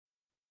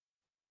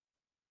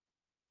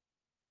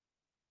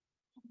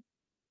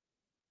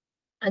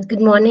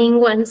Good morning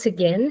once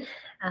again.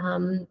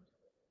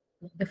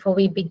 Before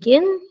we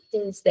begin,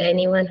 is there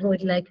anyone who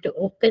would like to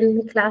open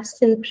the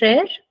class in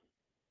prayer?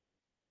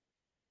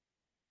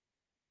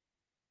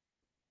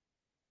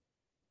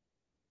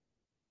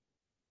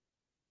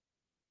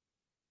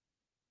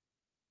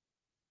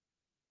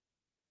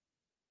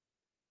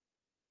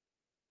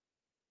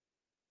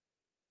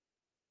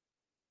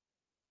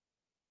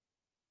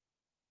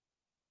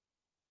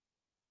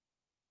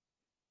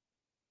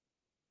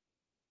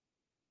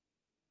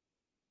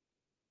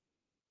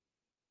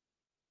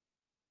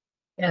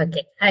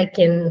 Okay, I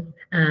can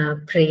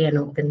pray and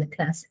open the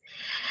class.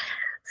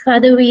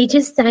 Father, we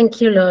just thank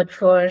you, Lord,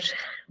 for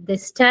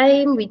this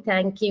time. We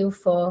thank you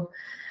for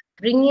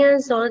bringing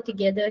us all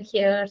together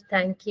here.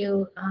 Thank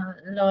you,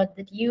 Lord,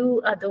 that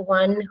you are the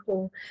one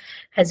who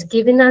has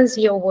given us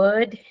your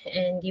word,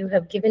 and you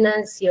have given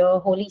us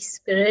your Holy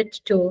Spirit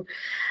to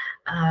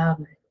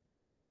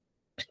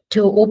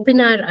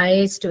open our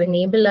eyes, to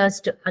enable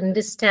us to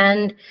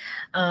understand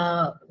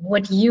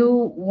what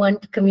you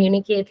want to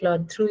communicate,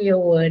 Lord, through your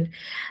word.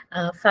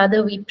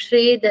 Father, we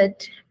pray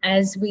that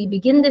as we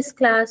begin this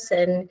class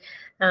and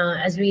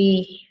as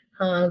we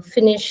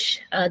finish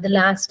the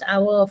last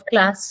hour of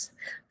class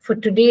for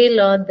today,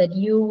 Lord, that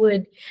you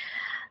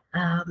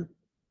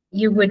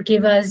would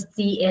give us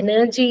the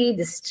energy,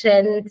 the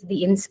strength,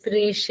 the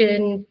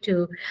inspiration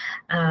to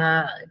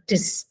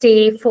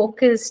stay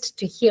focused,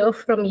 to hear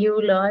from you,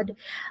 Lord.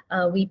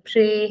 We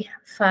pray,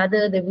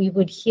 Father, that we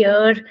would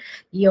hear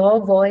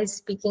your voice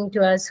speaking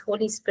to us.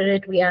 Holy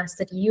Spirit, we ask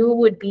that you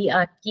would be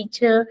our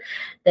teacher,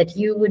 that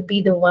you would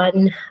be the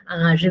one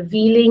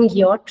revealing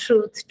your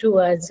truth to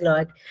us,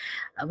 Lord.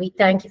 We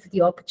thank you for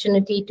the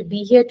opportunity to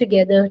be here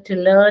together, to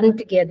learn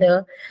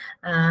together,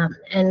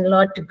 and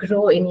Lord, to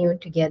grow in you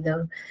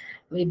together.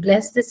 We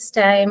bless this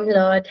time,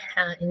 Lord,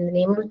 in the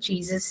name of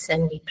Jesus,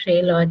 and we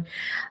pray, Lord,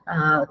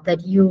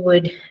 that you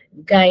would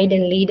guide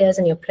and lead us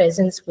and your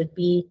presence would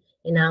be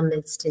in our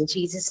midst. In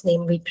Jesus'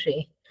 name we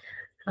pray.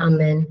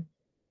 Amen.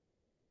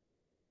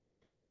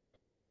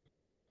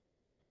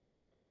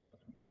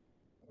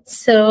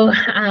 So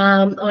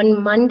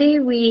on Monday,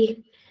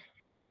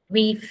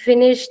 we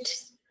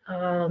finished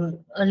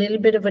a little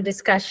bit of a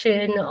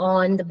discussion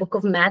on the book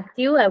of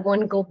Matthew. I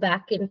won't go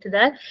back into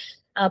that,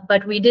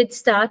 but we did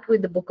start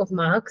with the book of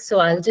Mark. So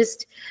I'll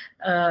just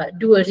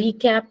do a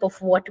recap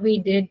of what we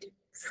did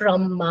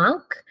from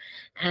Mark,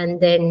 and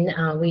then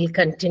we'll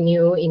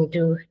continue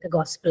into the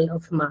Gospel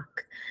of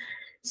Mark.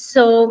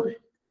 So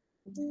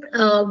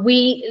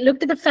we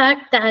looked at the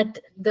fact that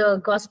the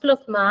Gospel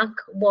of Mark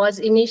was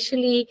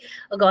initially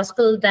a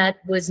gospel that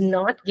was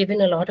not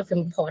given a lot of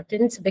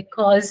importance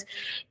because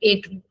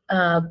it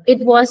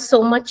was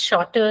so much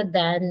shorter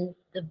than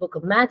the book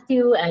of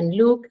Matthew and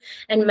Luke,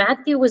 and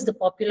Matthew was the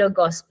popular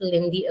gospel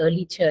in the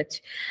early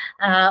church.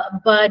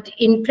 But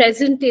in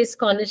present-day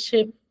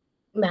scholarship,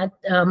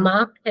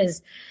 Mark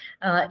has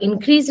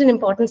increased in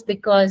importance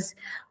because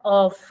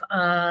of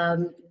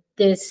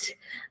this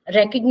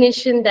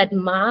recognition that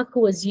Mark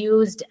was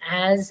used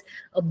as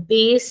a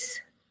base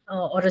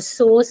or a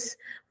source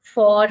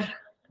for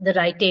the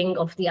writing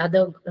of the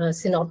other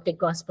synoptic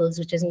gospels,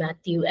 which is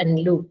Matthew and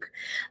Luke.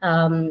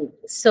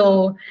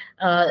 So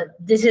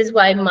this is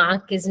why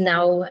Mark has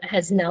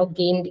now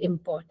gained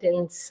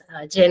importance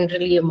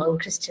generally among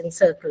Christian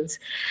circles.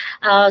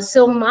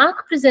 So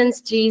Mark presents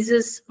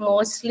Jesus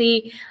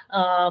mostly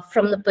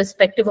from the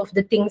perspective of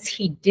the things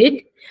he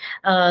did.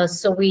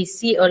 So we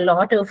see a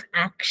lot of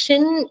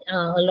action,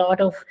 a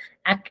lot of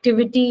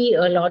activity,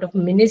 a lot of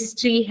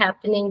ministry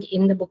happening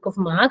in the book of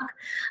Mark.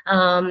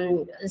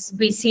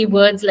 We see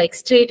words like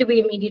straight away,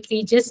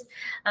 immediately, just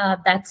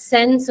that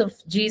sense of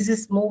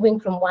Jesus moving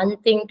from one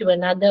thing to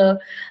another,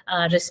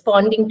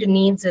 responding to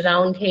needs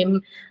around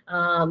him.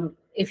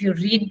 If you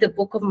read the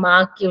book of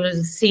Mark, you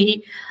will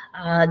see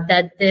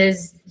that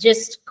there's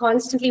just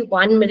constantly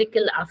one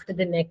miracle after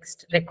the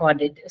next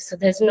recorded. So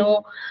there's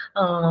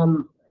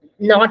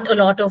not a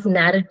lot of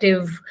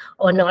narrative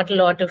or not a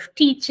lot of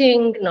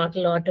teaching, not a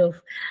lot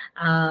of,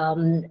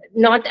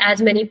 not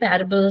as many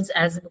parables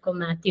as the book of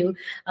Matthew.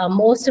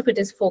 Most of it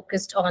is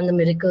focused on the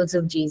miracles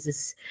of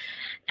Jesus.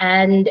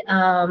 And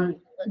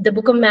the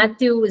book of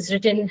Matthew is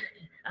written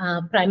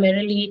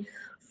primarily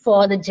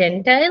for the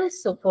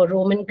Gentiles, so for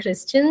Roman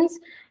Christians.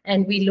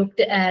 And we looked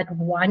at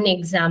one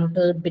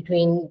example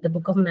between the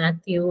book of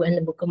Matthew and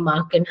the book of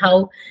Mark and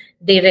how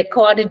they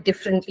recorded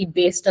differently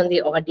based on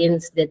the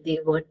audience that they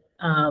were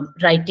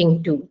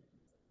writing to.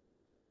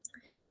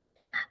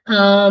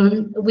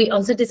 We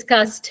also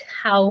discussed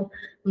how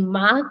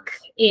Mark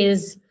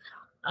is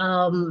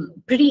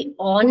pretty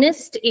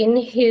honest in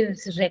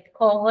his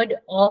record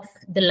of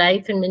the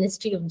life and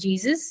ministry of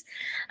Jesus.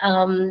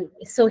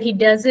 So he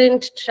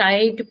doesn't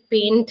try to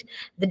paint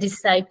the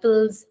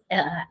disciples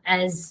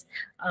as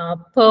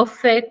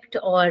perfect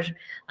or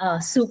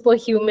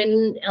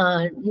superhuman.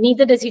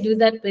 Neither does he do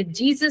that with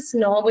Jesus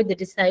nor with the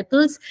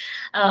disciples.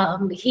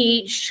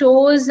 He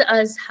shows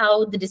us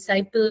how the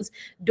disciples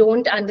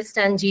don't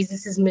understand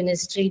Jesus's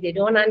ministry. They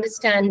don't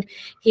understand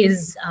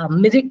his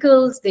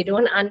miracles. They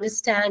don't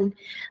understand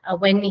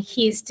when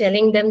he's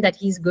telling them that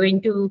he's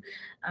going to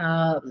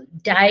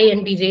die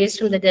and be raised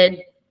from the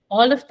dead.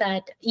 All of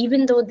that,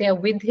 even though they're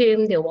with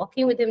him, they're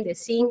walking with him, they're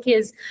seeing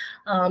his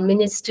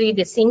ministry,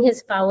 they're seeing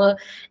his power,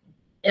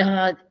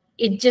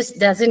 it just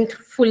doesn't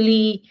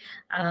fully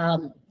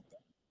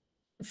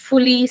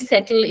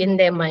settle in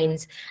their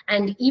minds.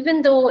 And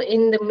even though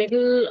in the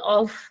middle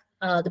of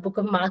the book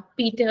of Mark,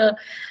 Peter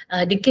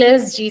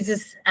declares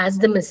Jesus as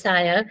the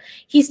Messiah,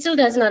 he still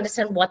doesn't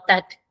understand what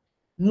that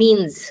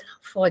means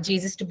for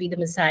Jesus to be the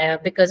Messiah,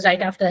 because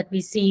right after that we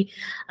see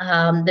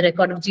the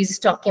record of Jesus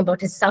talking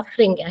about his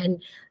suffering,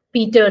 and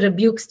Peter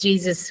rebukes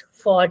Jesus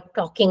for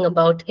talking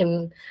about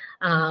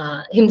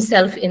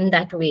himself in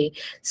that way.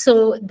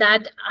 So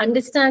that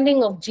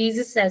understanding of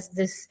Jesus as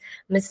this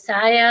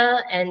Messiah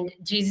and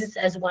Jesus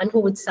as one who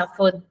would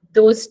suffer,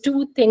 those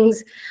two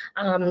things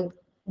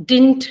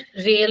didn't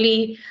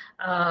really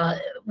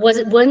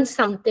weren't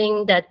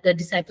something that the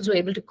disciples were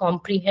able to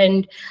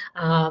comprehend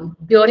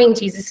during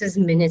Jesus's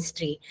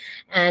ministry.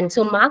 And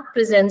so Mark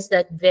presents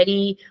that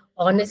very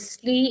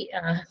honestly.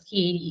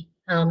 He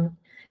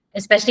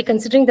especially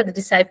considering that the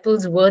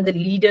disciples were the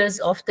leaders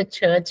of the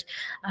church,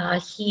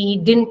 he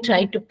didn't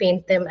try to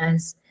paint them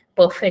as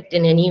perfect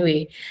in any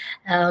way.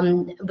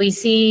 We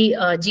see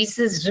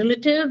Jesus'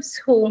 relatives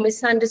who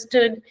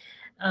misunderstood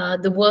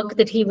the work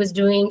that he was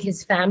doing,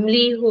 his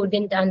family who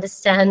didn't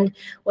understand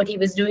what he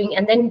was doing.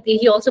 And then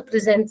he also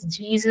presents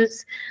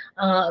Jesus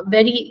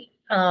very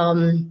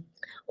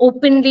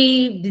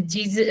openly,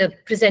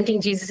 presenting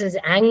Jesus'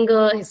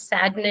 anger, his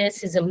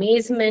sadness, his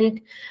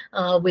amazement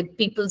with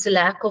people's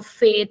lack of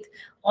faith.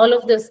 All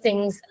of those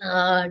things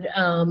are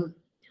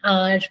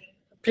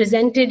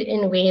presented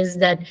in ways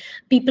that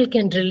people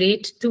can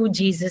relate to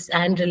Jesus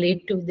and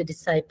relate to the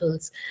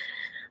disciples.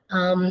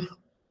 And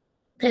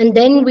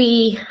then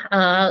we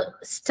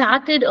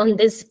started on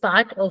this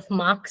part of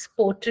Mark's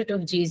portrait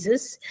of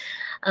Jesus.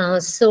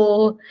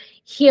 So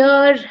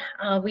here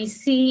we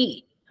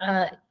see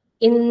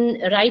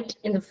right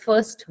in the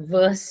first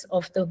verse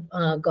of the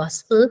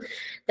gospel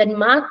that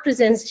Mark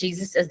presents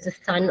Jesus as the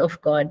Son of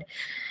God.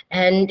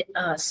 And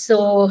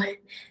so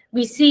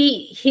we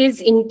see his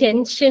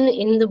intention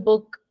in the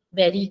book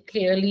very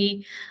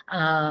clearly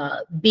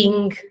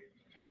being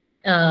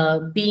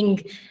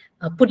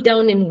put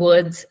down in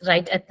words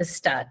right at the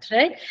start,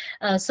 right?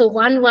 So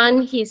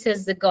 1:1, he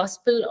says the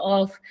gospel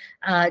of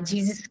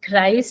Jesus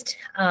Christ,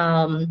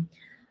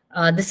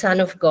 the Son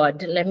of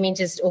God. Let me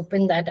just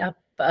open that up.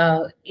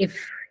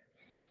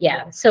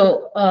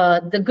 So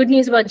the good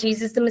news about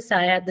Jesus the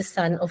Messiah, the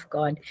Son of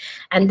God.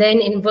 And then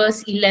in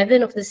verse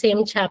 11 of the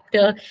same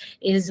chapter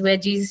is where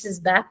Jesus is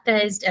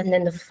baptized, and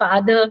then the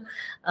Father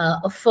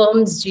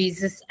affirms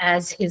Jesus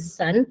as his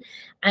Son.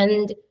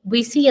 And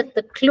we see at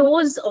the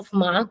close of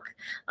Mark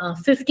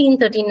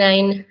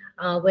 15:39,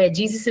 where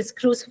Jesus is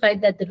crucified,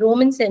 that the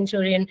Roman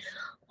centurion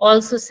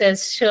also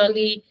says,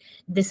 surely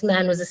this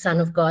man was a Son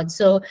of God.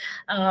 So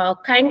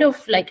kind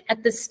of like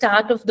at the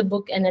start of the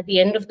book and at the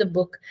end of the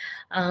book,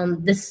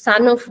 the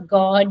Son of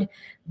God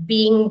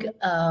being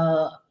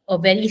a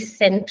very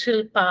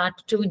central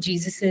part to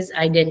Jesus's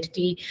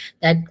identity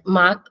that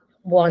Mark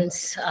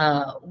wants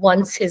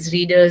his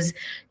readers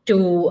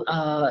to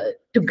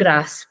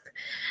grasp.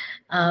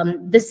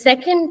 The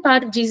second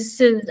part of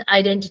Jesus's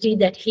identity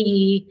that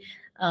he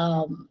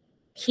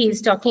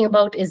is talking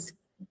about is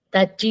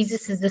that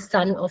Jesus is the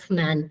Son of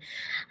Man.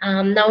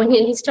 Now, when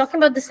he's talking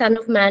about the Son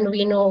of Man,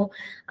 we know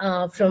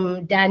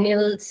from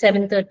Daniel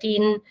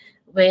 7:13,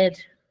 where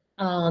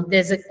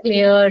there's a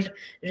clear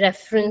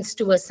reference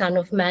to a Son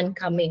of Man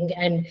coming.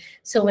 And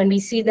so when we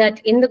see that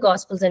in the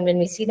Gospels and when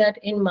we see that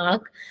in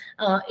Mark,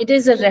 it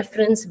is a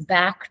reference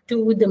back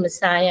to the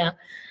Messiah,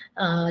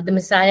 the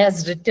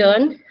Messiah's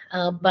return,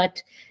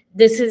 but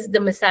this is the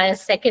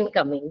Messiah's second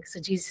coming. So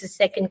Jesus'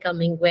 second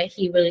coming, where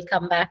he will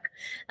come back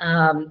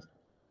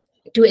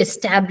to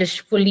establish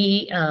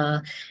fully,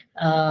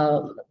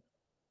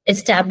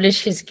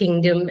 establish his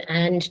kingdom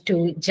and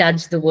to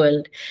judge the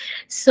world.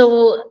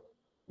 So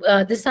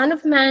the Son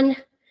of Man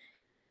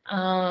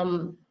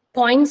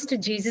points to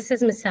Jesus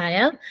as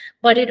Messiah,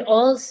 but it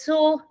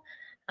also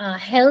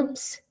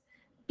helps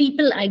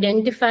people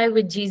identify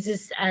with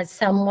Jesus as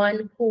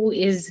someone who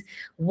is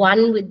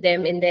one with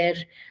them in their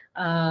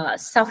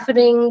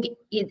suffering.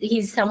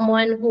 He's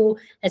someone who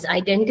has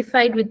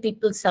identified with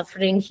people's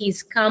suffering.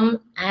 He's come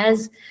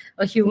as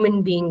a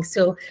human being.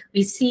 So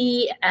we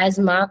see, as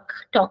Mark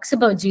talks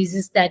about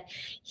Jesus, that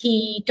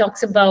he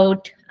talks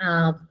about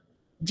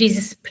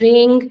Jesus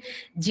praying,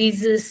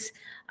 Jesus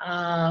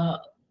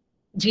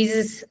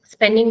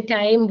spending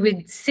time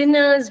with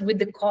sinners, with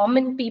the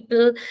common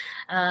people.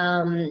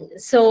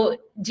 So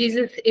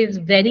Jesus is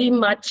very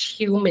much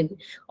human,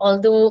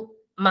 although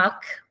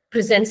Mark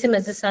presents him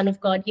as the Son of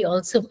God, he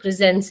also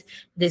presents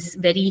this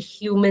very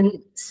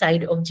human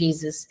side of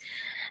Jesus.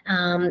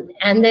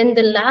 And then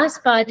the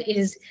last part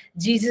is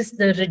Jesus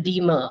the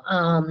Redeemer.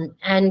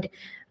 And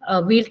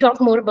we'll talk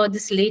more about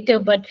this later,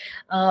 but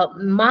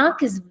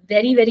Mark is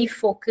very, very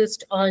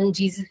focused on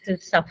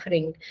Jesus'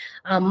 suffering,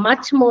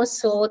 much more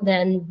so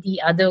than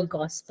the other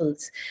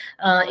Gospels.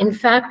 In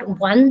fact,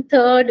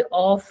 1/3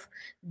 of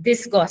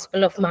this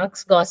Gospel, of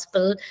Mark's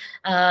Gospel,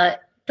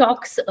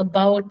 talks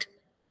about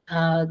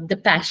the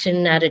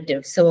passion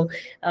narrative. So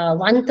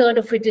 1/3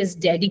 of it is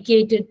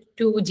dedicated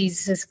to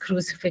Jesus'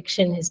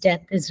 crucifixion, his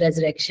death, his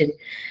resurrection.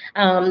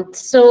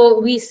 So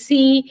we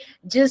see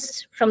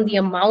just from the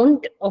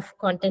amount of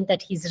content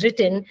that he's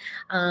written,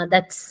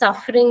 that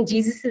suffering,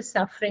 Jesus'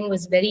 suffering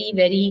was very,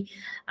 very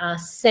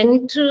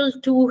central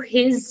to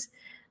his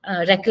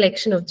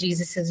recollection of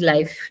Jesus's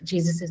life,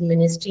 Jesus's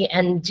ministry,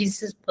 and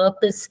Jesus'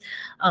 purpose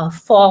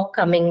for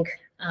coming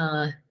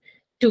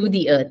to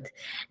the earth.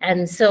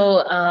 And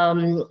so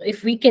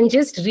if we can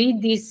just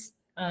read these,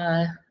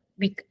 I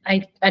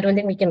don't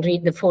think we can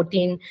read the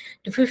 14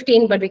 to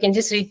 15, but we can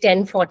just read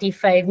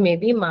 10:45,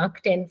 maybe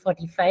Mark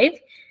 10:45.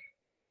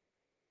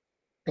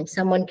 If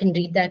someone can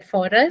read that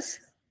for us.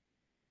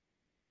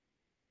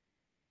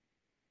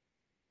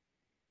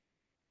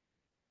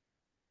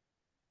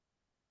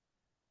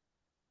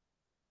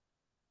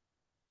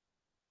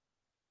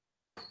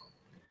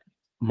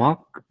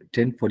 Mark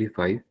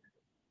 10:45.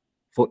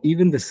 For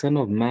even the Son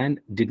of Man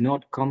did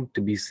not come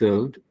to be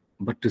served,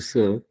 but to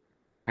serve,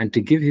 and to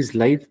give his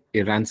life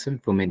a ransom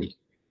for many.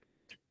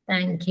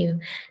 Thank you.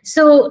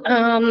 So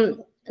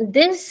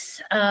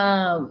this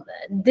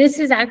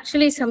is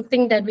actually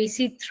something that we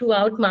see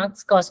throughout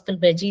Mark's Gospel,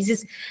 where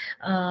Jesus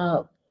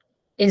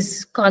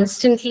is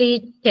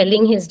constantly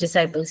telling his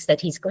disciples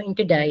that he's going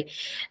to die.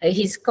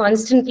 He's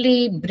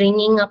constantly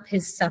bringing up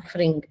his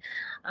suffering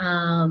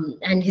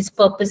and his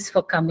purpose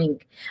for coming.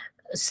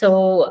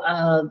 So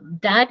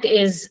that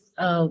is,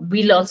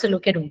 we'll also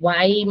look at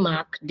why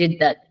Mark did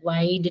that.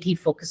 Why did he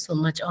focus so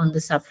much on the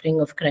suffering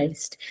of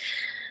Christ?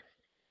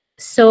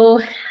 So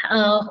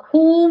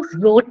who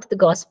wrote the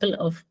Gospel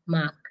of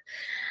Mark?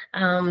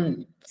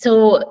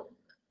 So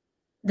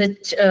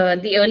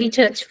the early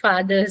church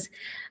fathers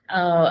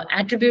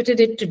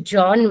attributed it to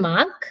John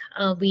Mark.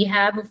 We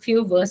have a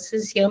few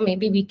verses here.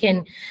 Maybe we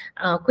can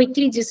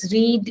quickly just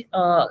read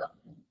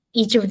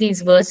each of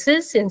these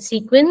verses in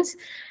sequence,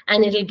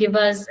 and it'll give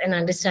us an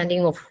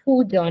understanding of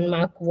who John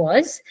Mark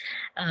was,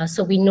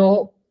 so we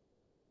know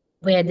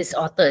where this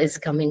author is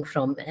coming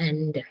from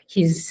and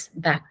his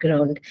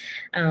background.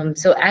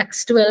 So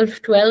Acts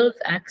 12:12,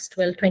 Acts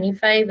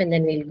 12:25, and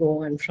then we'll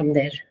go on from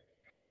there.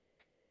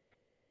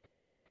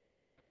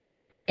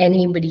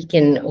 Anybody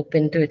can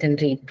open to it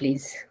and read,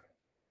 please.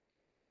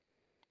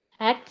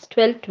 Acts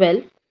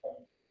 12:12.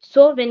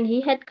 So when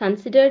he had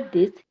considered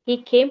this,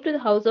 he came to the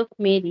house of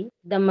Mary,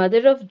 the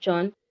mother of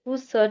John,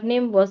 whose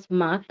surname was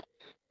Mark,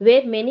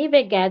 where many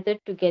were gathered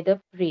together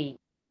praying.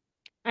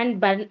 And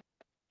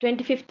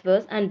 25th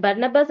verse, and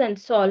Barnabas and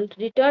Saul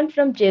returned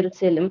from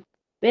Jerusalem.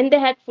 When they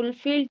had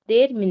fulfilled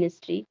their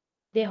ministry,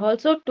 they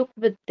also took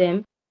with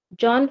them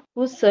John,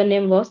 whose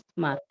surname was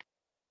Mark.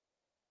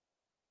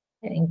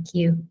 Thank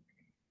you.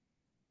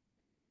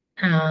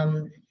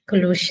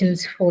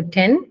 Colossians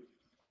 4:10.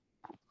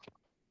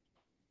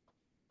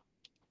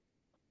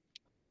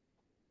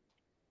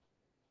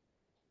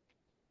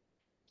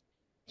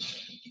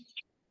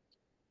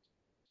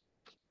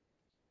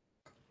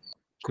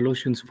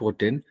 Colossians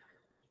 4:10.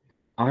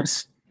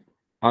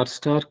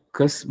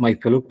 Aristarchus, my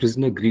fellow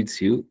prisoner, greets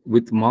you,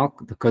 with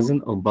Mark, the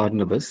cousin of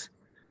Barnabas,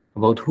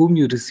 about whom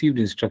you received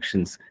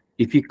instructions.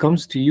 If he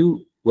comes to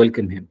you,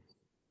 welcome him.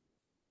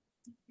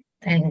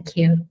 Thank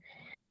you.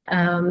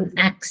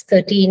 Acts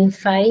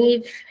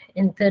 13:5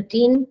 and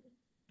 13.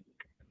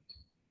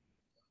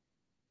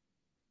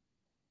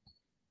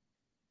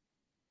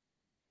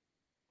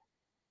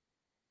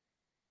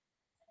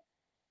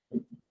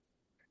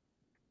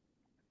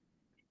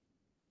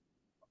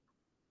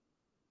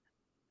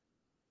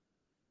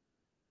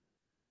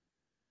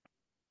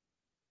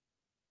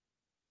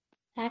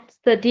 Acts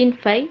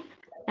 13:5.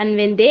 And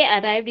when they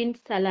arrived in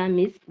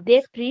Salamis,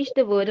 they preached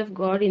the word of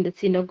God in the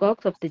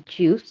synagogues of the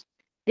Jews.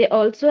 They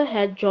also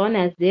had John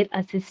as their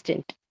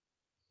assistant.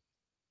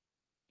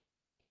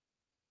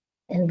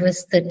 And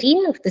verse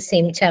 13 of the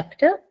same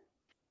chapter.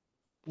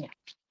 Yeah.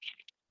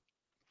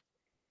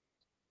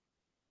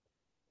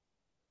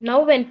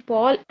 Now when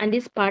Paul and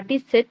his party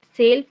set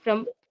sail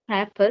from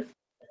Paphos,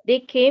 they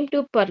came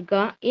to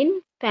Perga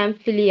in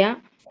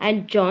Pamphylia,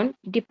 and John,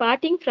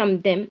 departing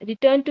from them,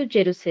 returned to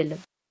Jerusalem.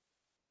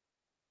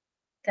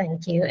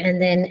 Thank you.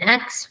 And then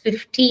Acts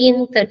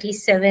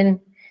 15:37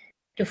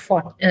 to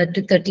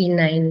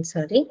 39,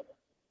 sorry.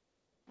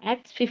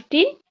 Acts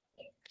 15.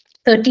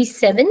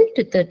 37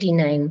 to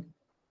 39.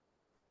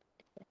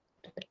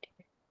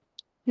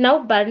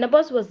 Now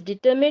Barnabas was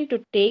determined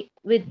to take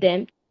with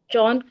them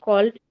John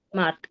called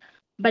Mark,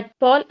 but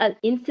Paul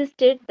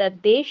insisted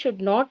that they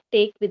should not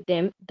take with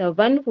them the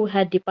one who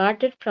had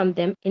departed from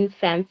them in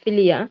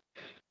Pamphylia,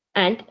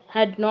 and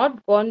had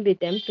not gone with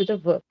them to the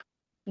work.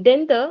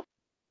 Then the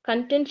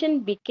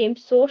contention became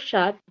so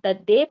sharp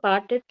that they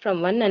parted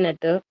from one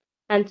another,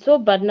 and so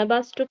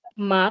Barnabas took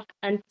Mark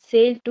and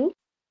sailed to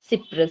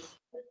Cyprus.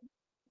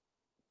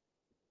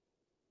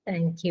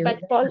 Thank you.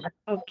 But Paul,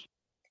 okay.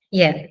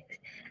 Yeah.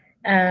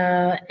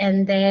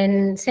 And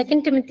then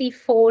 2 Timothy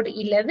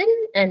 4:11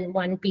 and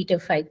 1 Peter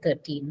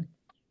 5:13.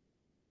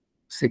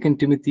 2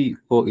 Timothy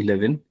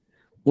 4:11.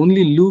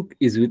 Only Luke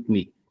is with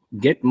me.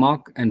 Get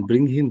Mark and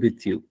bring him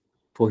with you,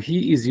 for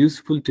he is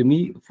useful to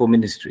me for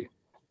ministry.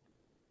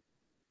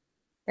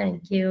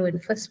 Thank you.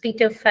 And 1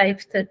 Peter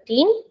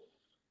 5:13.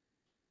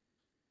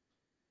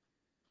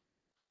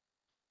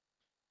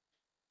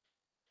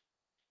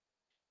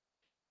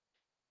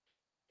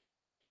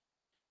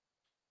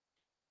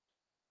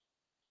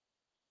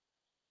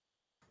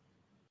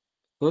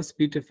 First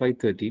Peter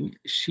 5:13.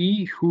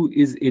 She who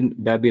is in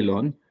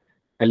Babylon,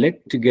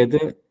 elect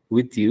together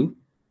with you,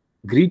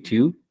 greet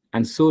you,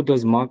 and so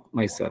does Mark,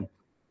 my son.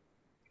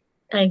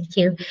 Thank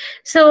you.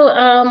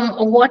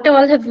 So what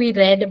all have we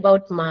read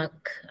about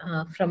Mark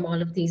from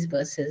all of these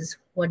verses?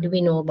 What do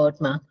we know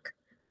about Mark?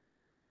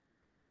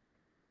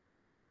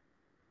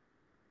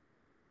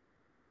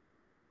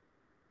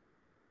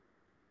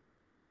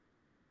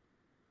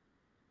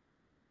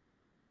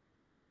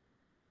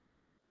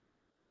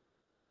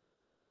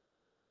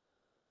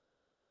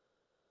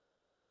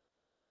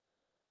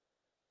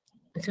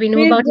 So we know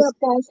He is about the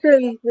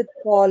apostle with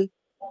Paul.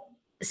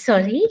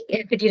 Sorry,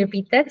 could you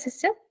repeat that,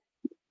 sister?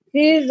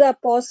 He is the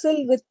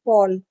apostle with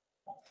Paul.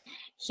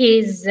 He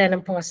is an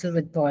apostle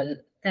with Paul.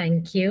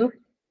 Thank you.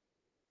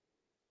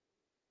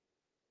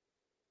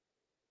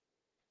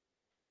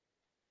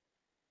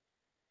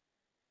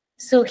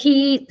 So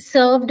he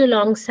served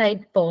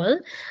alongside Paul.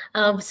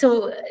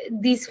 So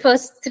these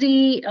first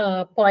three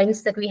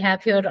points that we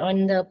have here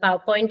on the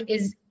PowerPoint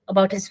is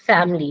about his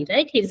family,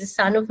 right? He's the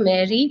son of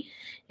Mary.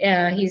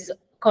 He's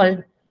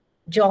called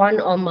John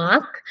or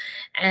Mark,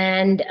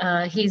 and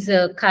he's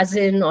a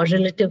cousin or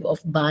relative of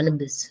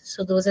Barnabas.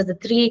 So those are the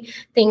three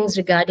things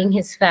regarding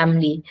his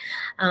family.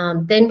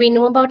 Then we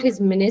know about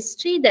his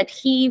ministry, that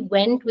he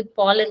went with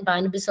Paul and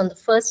Barnabas on the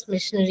first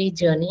missionary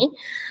journey.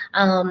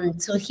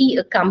 So he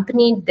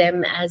accompanied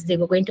them as they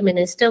were going to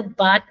minister,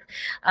 but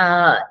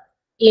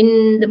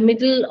in the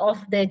middle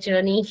of their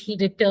journey, he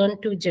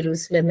returned to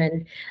Jerusalem,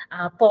 and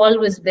Paul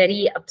was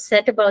very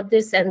upset about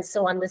this. And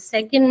so on the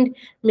second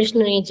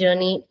missionary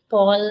journey,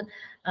 Paul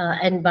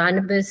and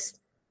Barnabas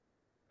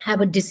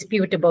have a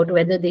dispute about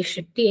whether they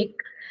should take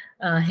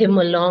him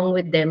along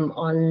with them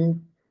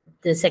on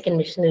the second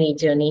missionary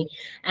journey.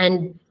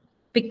 And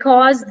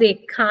because they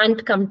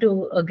can't come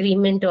to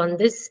agreement on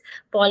this,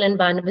 Paul and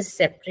Barnabas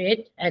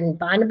separate, and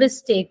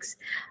Barnabas takes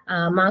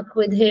Mark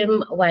with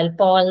him while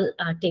Paul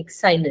takes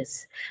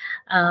Silas.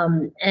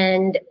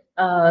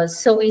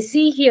 So we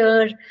see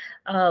here,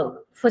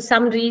 for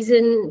some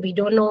reason, we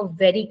don't know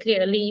very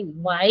clearly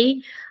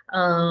why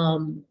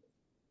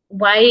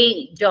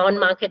John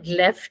Mark had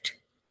left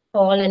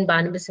Paul and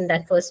Barnabas in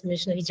that first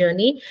missionary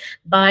journey,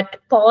 but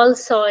Paul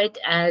saw it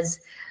as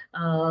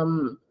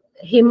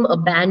him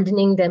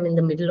abandoning them in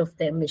the middle of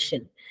their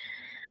mission.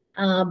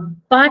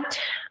 But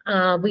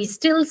we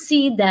still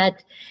see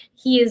that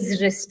he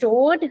is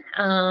restored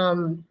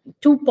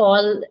to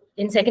Paul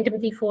in 2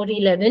 Timothy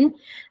 4:11.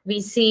 We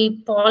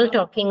see Paul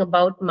talking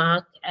about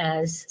Mark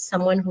as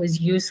someone who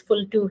is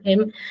useful to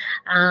him.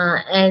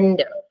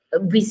 And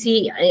we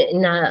see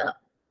in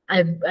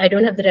I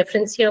don't have the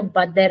reference here,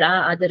 but there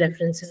are other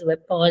references where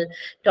Paul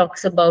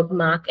talks about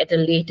Mark at a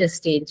later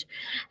stage.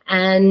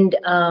 And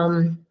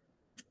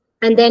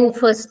then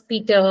First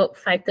Peter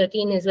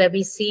 5:13 is where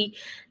we see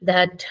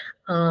that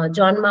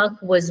John Mark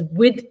was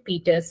with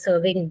Peter,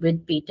 serving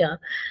with Peter.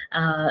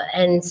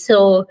 And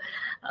so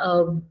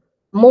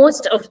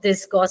most of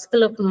this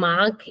Gospel of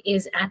Mark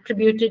is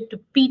attributed to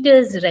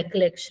Peter's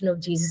recollection of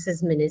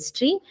Jesus's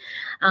ministry.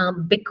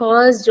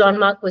 Because John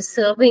Mark was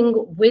serving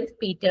with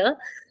Peter,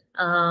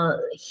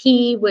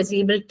 he was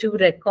able to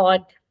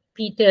record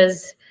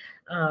Peter's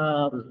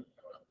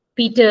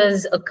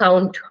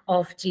account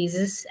of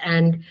Jesus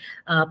and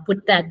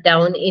put that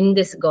down in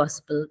this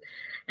gospel.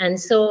 And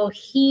so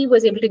he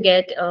was able to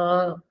get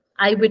an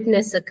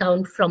eyewitness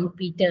account from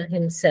Peter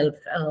himself,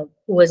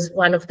 who was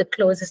one of the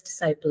closest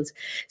disciples.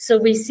 So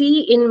we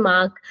see in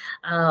Mark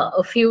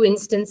a few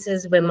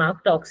instances where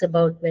Mark talks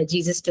about where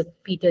Jesus took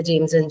Peter,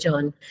 James, and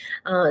John.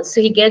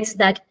 So he gets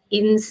that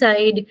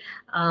inside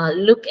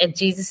look at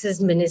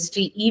Jesus's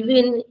ministry,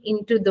 even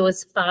into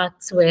those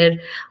parts where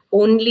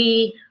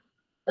only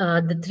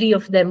the three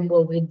of them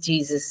were with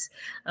Jesus,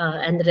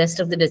 and the rest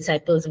of the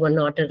disciples were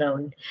not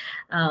around.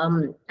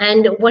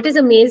 And what is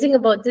amazing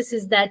about this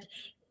is that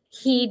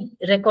he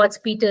records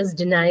Peter's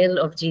denial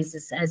of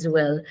Jesus as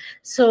well.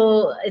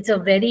 So it's a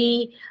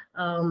very,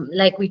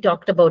 like we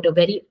talked about, a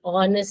very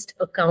honest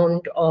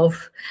account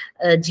of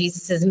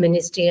Jesus's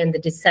ministry and the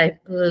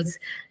disciples'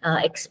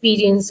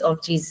 experience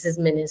of Jesus's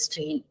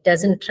ministry.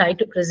 Doesn't try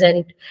to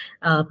present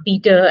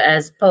Peter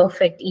as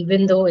perfect,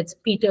 even though it's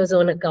Peter's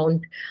own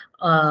account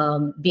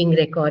being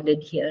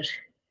recorded here.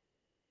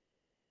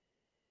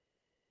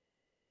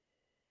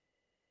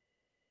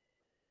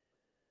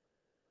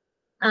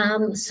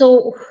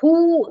 So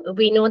who,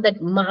 we know that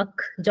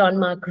John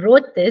Mark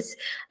wrote this,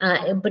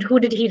 but who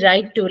did he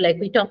write to? Like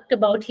we talked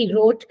about, he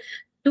wrote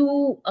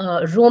to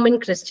Roman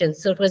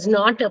Christians. So it was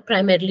not a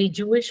primarily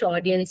Jewish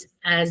audience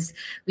as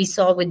we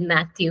saw with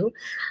Matthew.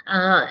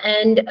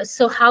 And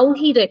so how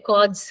he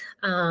records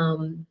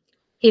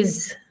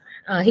his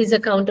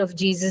account of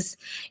Jesus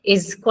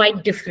is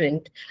quite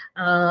different.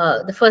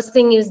 The first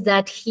thing is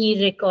that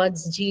he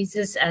records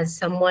Jesus as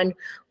someone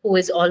who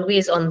is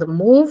always on the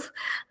move.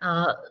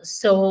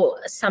 So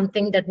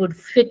something that would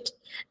fit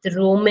the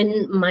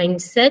Roman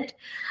mindset.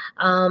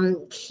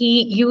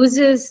 He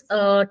uses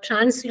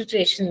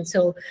transliteration.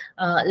 So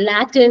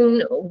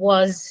Latin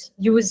was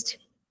used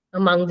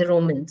among the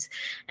Romans.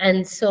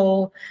 And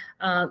so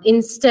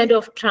instead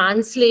of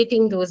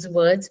translating those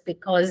words,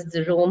 because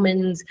the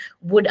Romans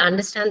would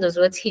understand those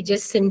words, he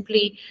just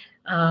simply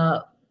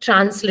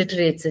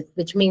transliterates it,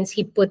 which means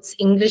he puts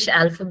English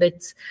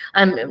alphabets.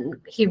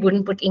 He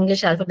wouldn't put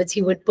English alphabets,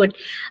 he would put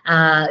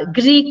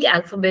Greek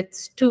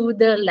alphabets to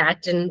the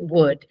Latin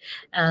word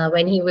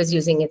when he was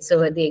using it.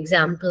 So the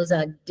examples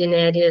are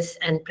denarius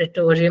and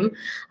praetorium,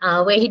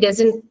 where he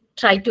doesn't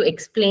try to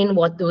explain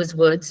what those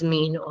words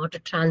mean or to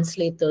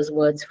translate those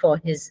words for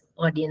his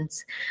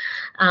audience.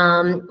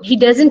 He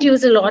doesn't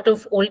use a lot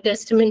of Old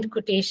Testament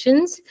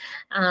quotations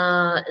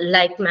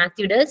like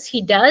Matthew does.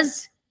 He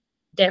does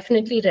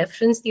definitely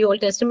reference the Old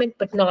Testament,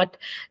 but not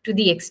to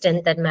the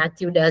extent that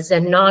Matthew does,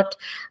 and not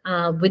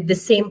with the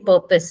same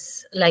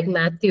purpose. Like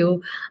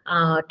Matthew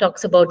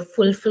talks about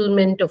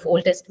fulfillment of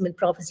Old Testament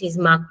prophecies,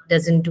 Mark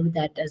doesn't do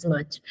that as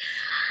much.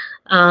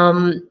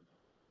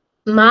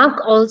 Mark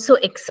also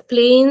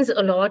explains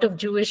a lot of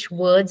Jewish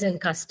words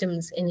and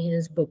customs in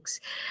his books,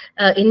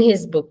 in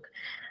his book.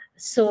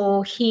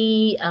 So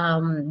he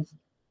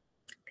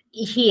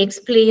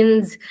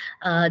explains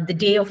the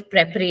day of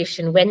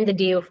preparation, when the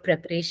day of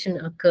preparation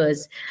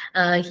occurs.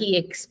 He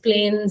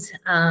explains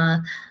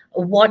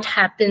what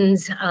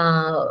happens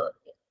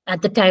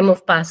at the time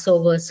of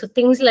Passover. So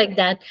things like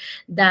that,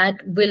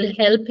 that will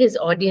help his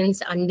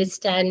audience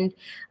understand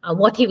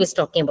what he was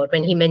talking about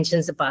when he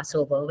mentions the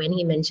Passover, when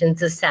he mentions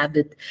the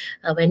Sabbath,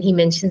 when he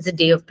mentions the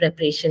day of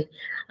preparation.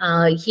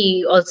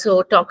 He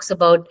also talks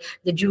about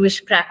the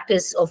Jewish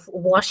practice of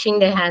washing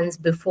their hands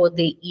before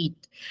they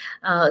eat.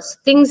 So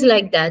things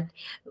like that,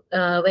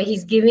 where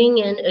he's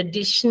giving an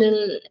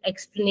additional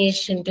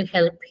explanation to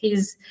help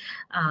his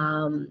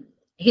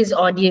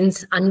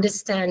audience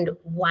understand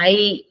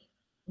why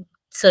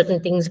certain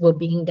things were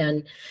being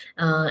done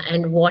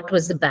and what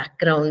was the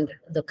background,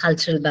 the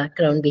cultural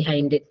background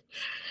behind it.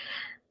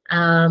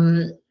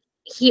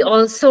 He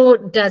also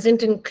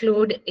doesn't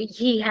include,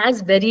 he has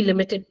very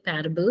limited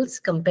parables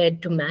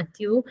compared to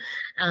Matthew,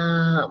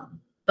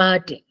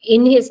 but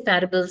in his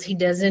parables, he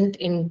doesn't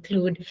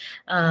include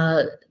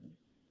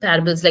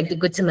parables like the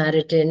Good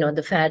Samaritan or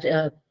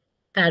the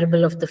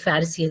parable of the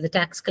Pharisee, the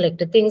tax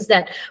collector, things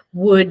that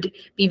would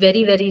be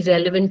very, very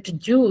relevant to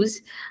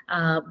Jews,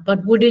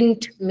 but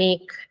wouldn't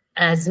make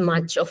as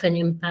much of an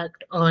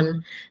impact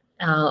on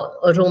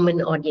a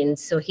Roman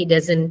audience. So he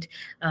doesn't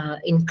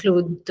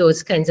include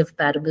those kinds of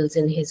parables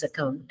in his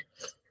account.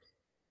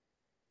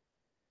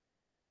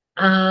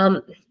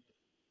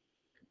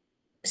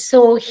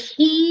 So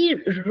he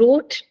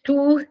wrote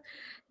to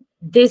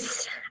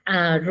this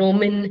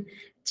Roman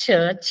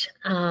church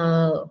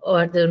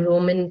or the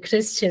Roman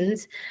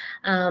Christians.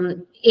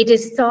 It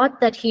is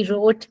thought that he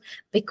wrote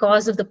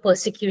because of the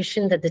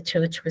persecution that the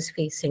church was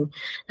facing.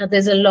 Now,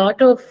 there's a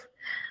lot of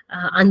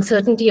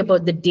uncertainty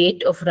about the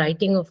date of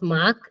writing of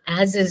Mark,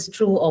 as is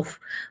true of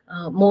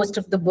most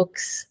of the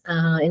books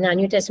in our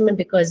New Testament,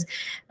 because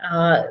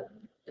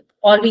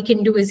all we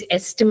can do is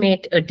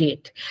estimate a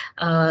date.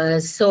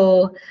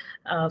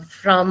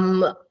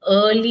 From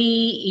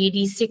early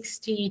AD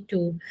 60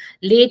 to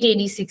late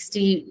AD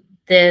 60,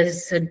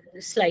 there's a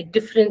slight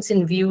difference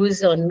in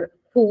views on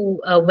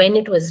when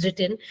it was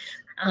written.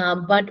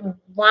 But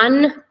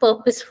one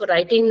purpose for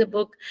writing the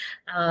book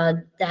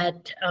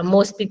that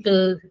most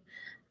people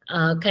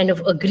kind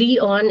of agree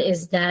on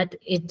is that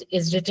it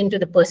is written to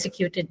the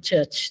persecuted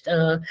church,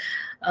 the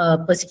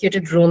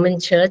persecuted Roman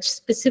church,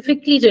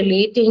 specifically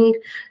relating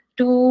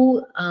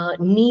to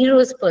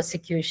Nero's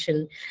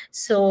persecution.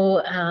 So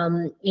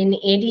in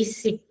AD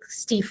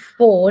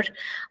 64,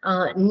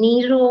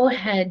 Nero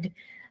had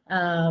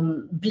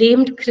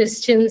blamed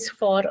Christians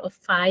for a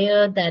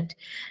fire that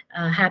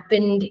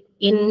happened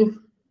in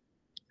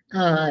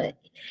the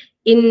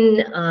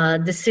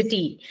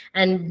city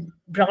and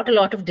brought a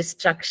lot of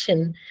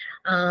destruction.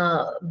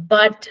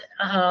 But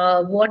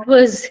what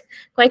was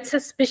quite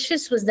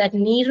suspicious was that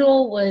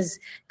Nero was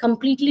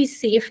completely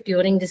safe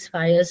during this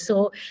fire.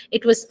 So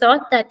it was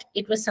thought that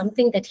it was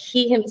something that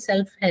he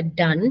himself had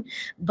done,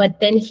 but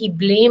then he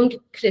blamed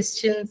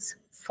Christians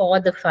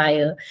for the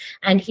fire,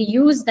 and he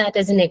used that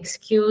as an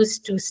excuse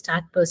to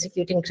start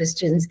persecuting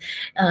Christians.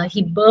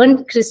 He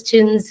burned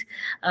Christians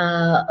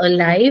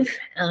alive.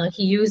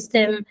 He used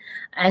them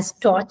as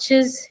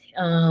torches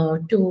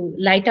to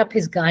light up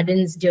his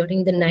gardens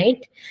during the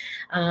night.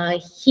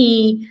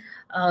 He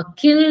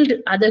killed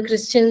other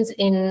Christians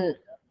in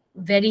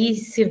very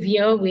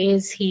severe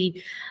ways.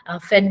 He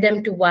fed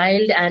them to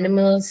wild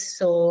animals,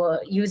 so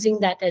using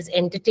that as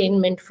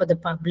entertainment for the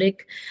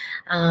public.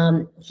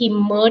 He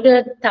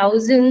murdered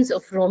thousands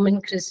of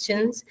Roman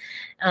Christians,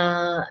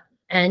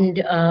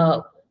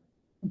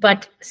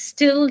 but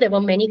still there were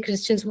many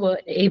Christians who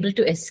were able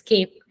to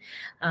escape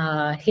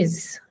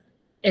his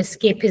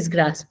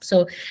grasp.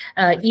 So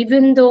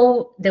even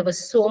though there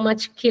was so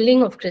much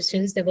killing of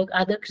Christians, there were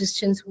other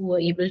Christians who were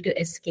able to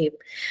escape,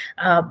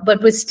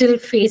 but were still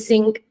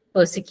facing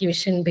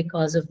persecution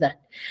because of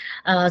that.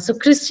 So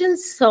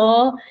Christians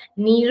saw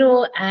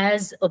Nero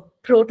as a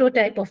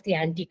prototype of the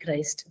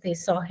Antichrist. They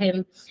saw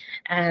him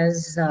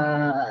as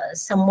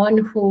someone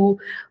who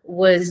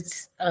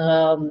was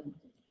kind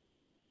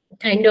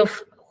of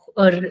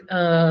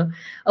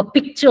a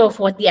picture of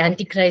what the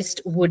Antichrist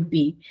would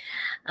be.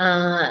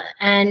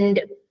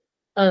 And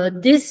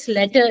this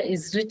letter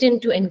is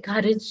written to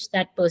encourage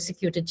that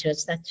persecuted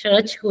church, that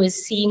church who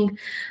is seeing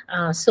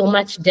so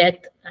much death,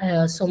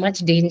 so much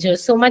danger,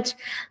 so much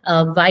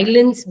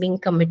violence being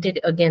committed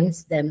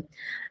against them.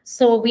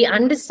 So we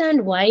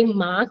understand why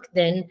Mark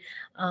then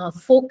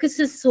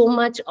focuses so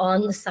much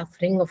on the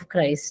suffering of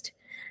Christ.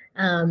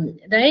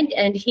 Right?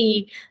 And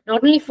he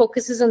not only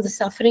focuses on the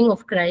suffering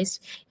of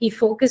Christ, he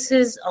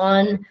focuses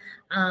on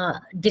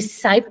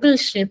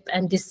discipleship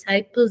and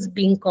disciples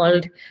being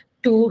called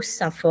to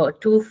suffer,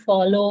 to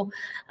follow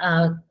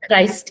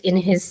Christ in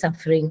his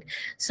suffering.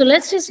 So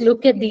let's just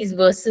look at these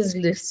verses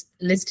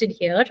listed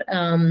here,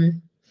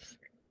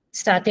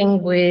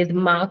 starting with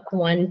Mark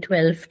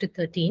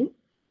 1:12-13.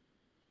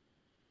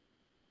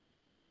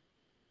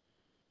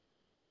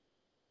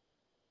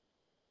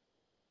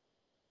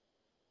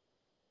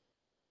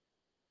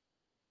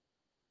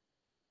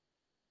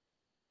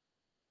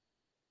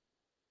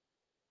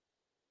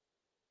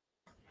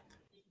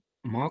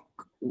 Mark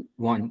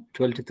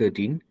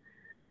 1:12-13.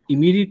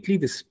 Immediately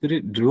the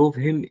Spirit drove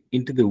him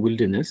into the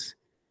wilderness,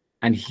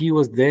 and he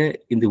was there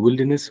in the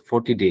wilderness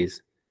 40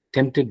 days,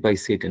 tempted by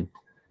Satan,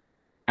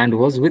 and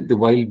was with the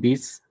wild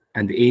beasts,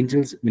 and the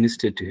angels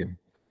ministered to him.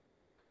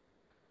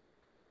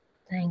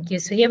 Thank you.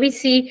 So here we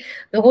see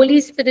the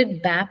Holy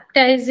Spirit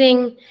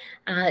baptizing,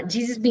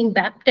 Jesus being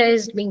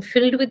baptized, being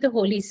filled with the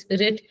Holy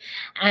Spirit,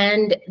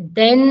 and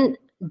then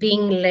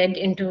being led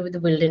into the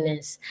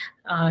wilderness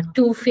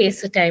to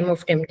face a time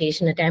of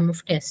temptation, a time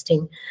of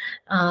testing.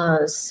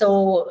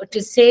 So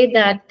to say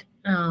that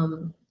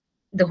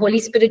the Holy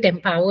Spirit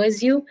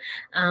empowers you,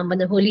 but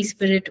the Holy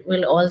Spirit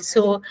will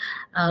also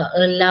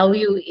allow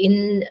you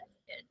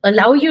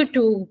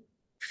to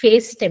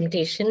face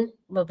temptation,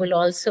 but will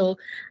also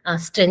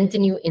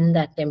strengthen you in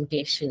that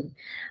temptation.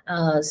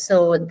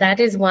 So that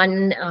is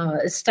one,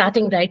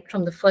 starting right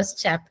from the first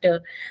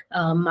chapter,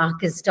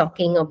 Mark is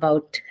talking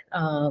about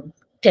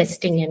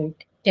testing and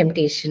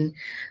temptation.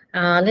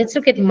 Let's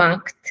look at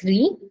Mark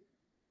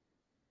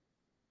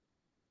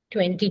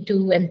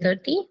 3:22 and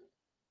 30.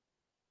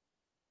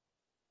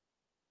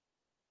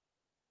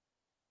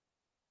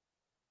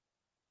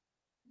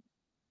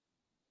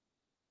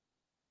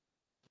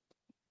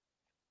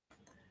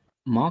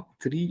 Mark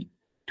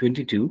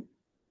 3:22.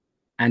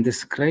 And the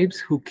scribes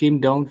who came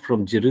down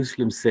from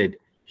Jerusalem said,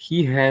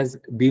 "He has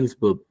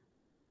Beelzebub,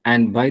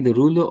 and by the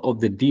ruler of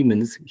the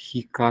demons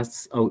he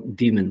casts out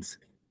demons."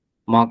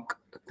 Mark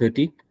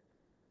 30.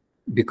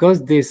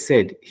 Because they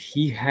said,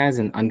 "He has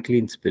an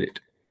unclean spirit."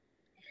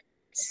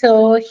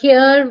 So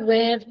here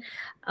where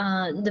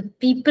the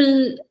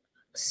people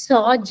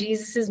saw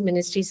Jesus's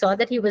ministry, saw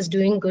that he was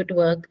doing good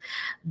work,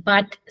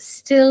 but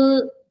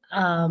still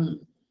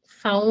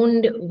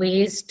found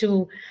ways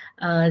to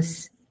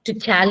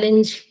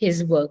challenge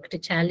his work, to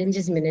challenge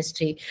his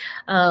ministry.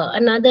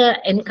 Another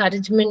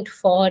encouragement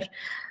for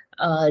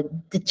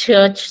the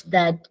church,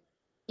 that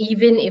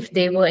even if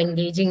they were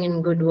engaging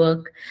in good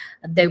work,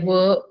 there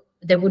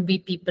would be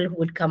people who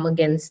would come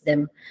against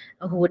them,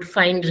 who would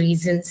find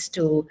reasons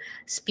to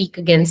speak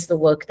against the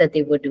work that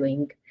they were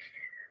doing.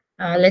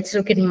 Let's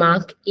look at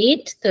Mark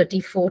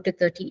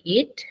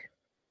 8:34-38.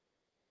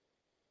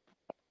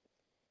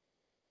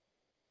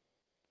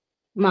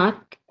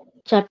 Mark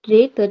chapter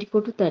 8,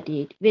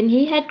 34-38. When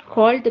he had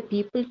called the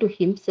people to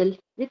himself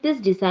with his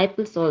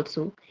disciples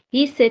also,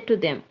 he said to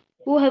them,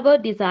 "Whoever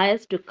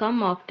desires to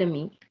come after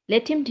me,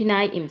 let him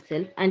deny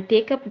himself and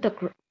take up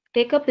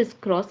his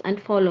cross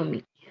and follow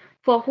me.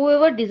 For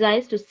whoever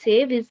desires to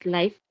save his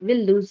life will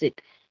lose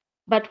it.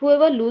 But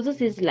whoever loses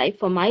his life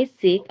for my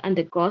sake and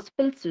the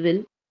gospel's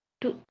will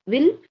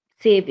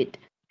save it.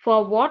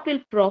 For what will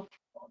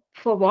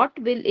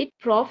it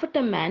profit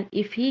a man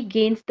if he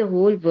gains the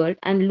whole world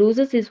and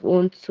loses his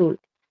own soul?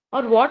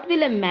 Or what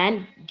will a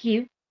man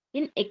give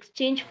in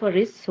exchange for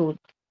his soul?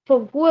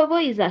 For whoever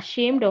is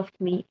ashamed of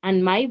me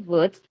and my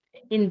words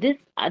in this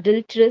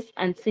adulterous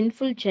and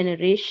sinful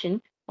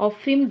generation, of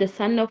him the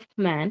Son of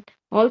Man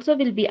also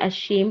will be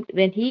ashamed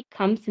when he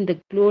comes in the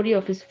glory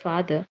of his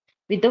Father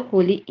with the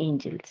holy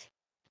angels."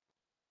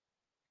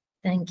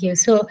 Thank you.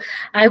 So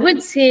I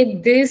would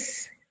say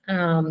this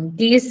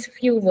these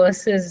few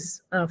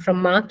verses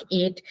from Mark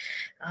 8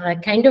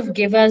 kind of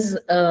give us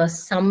a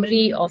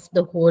summary of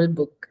the whole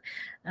book,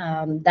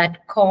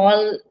 that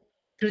call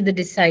through the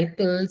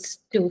disciples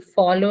to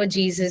follow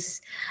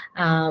Jesus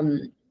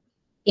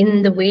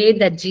in the way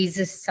that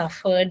Jesus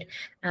suffered,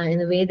 in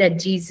the way that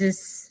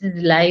Jesus'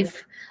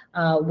 life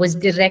was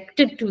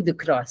directed to the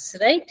cross,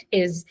 right?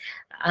 His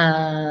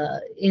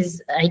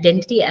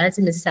identity as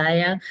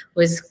Messiah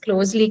was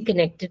closely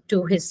connected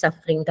to his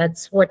suffering.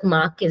 That's what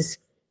Mark is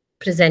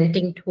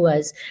presenting to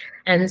us.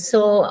 And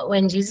so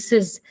when Jesus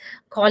is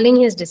calling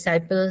his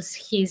disciples,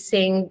 he's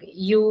saying,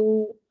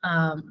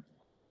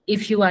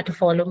 if you are to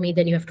follow me,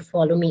 then you have to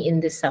follow me in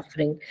this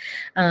suffering.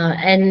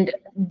 And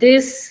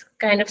this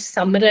kind of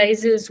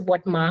summarizes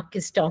what Mark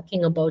is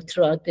talking about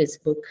throughout this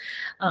book,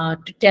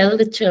 to tell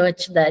the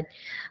church that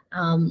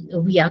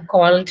we are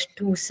called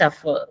to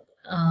suffer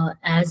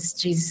as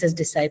Jesus'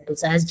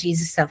 disciples, as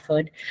Jesus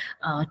suffered,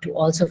 to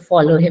also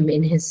follow him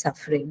in his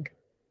suffering.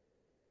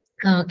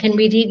 Can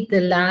we read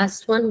the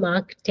last one,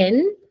 Mark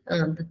 10,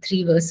 the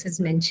 3 verses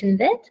mentioned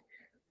there?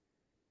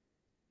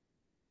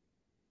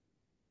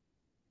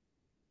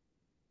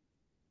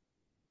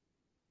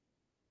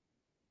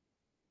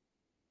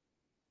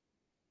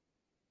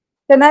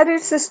 Can I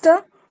read,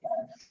 sister?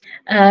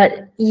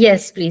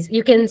 Yes, please.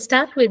 You can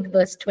start with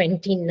verse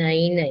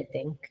 29, I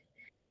think,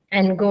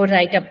 and go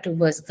right up to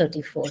verse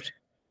 34.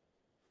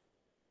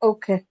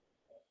 Okay.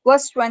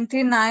 Verse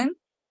 29.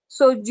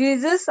 So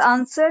Jesus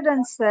answered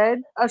and said,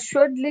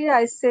 Assuredly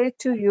I say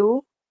to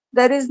you,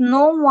 there is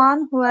no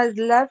one who has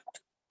left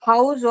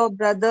house or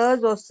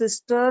brothers or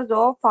sisters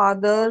or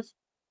father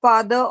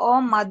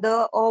or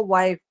mother or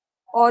wife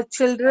or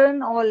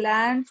children or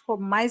lands for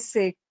my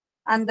sake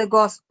and the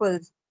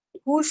gospel's,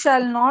 who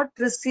shall not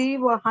receive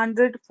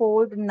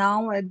 100-fold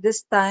now at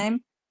this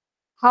time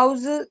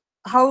houses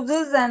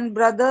and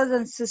brothers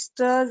and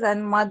sisters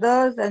and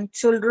mothers and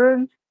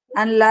children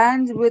and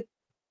lands with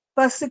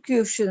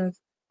persecutions,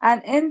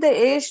 and in the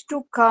age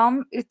to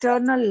come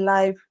eternal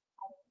life.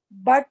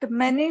 But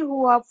many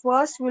who are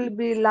first will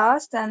be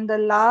last, and the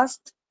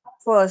last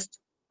first.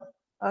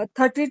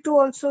 32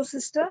 also,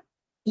 sister?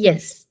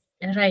 Yes,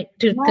 right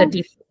to No.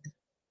 34.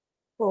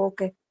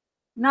 Okay.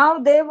 Now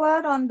they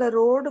were on the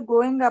road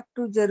going up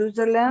to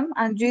Jerusalem,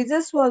 and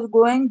Jesus was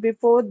going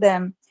before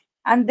them.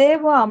 And they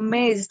were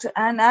amazed,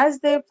 and as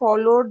they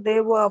followed, they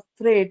were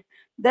afraid.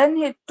 Then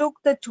he took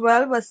the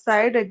 12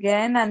 aside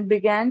again and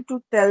began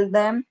to tell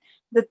them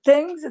the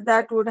things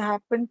that would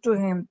happen to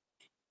him.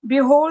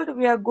 Behold,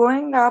 we are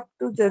going up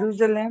to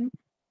Jerusalem,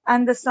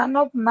 and the Son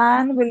of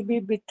Man will be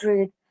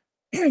betrayed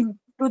to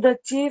the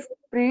chief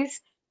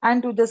priests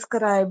and to the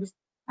scribes,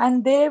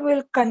 and they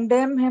will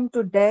condemn him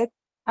to death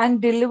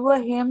and deliver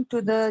him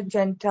to the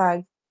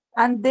Gentiles.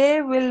 And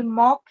they will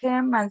mock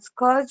him and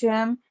scourge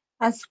him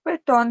and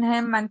spit on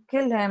him and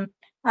kill him.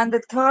 And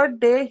the third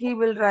day he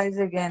will rise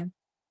again.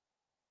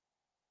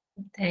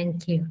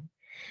 Thank you.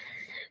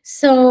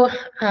 So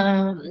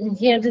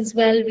here as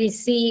well, we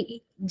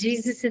see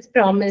Jesus'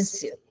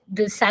 promise,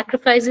 the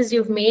sacrifices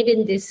you've made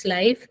in this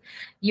life,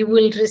 you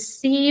will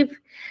receive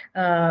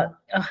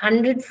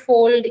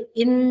 100-fold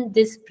in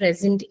this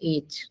present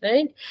age,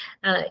 right?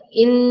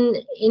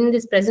 In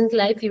this present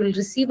life, you will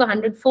receive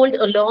 100-fold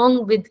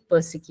along with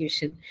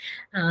persecution.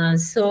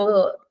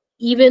 So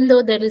even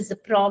though there is the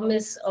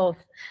promise of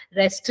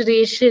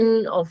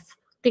restoration of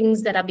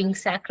things that are being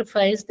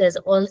sacrificed, there's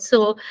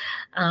also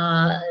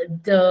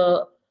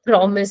the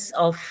promise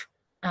of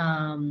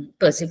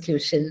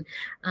persecution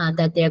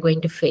that they are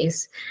going to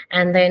face.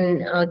 And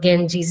then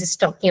again, Jesus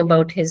talking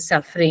about his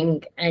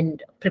suffering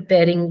and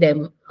preparing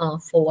them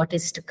for what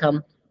is to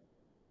come.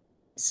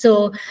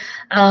 So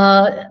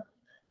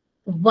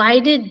why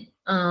did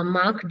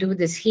Mark do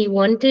this? He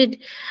wanted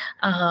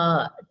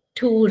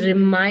to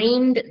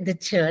remind the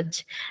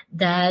church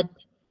that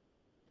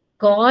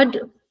God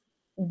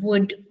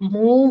would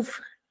move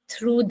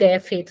through their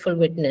faithful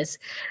witness.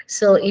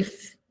 So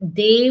if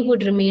they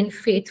would remain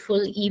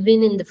faithful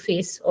even in the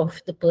face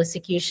of the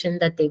persecution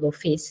that they were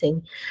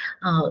facing,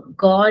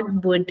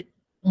 God would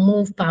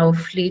move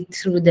powerfully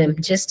through them,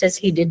 just as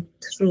he did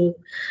through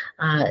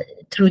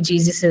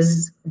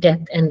Jesus's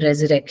death and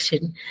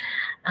resurrection.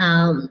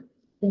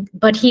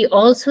 But he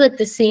also, at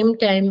the same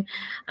time,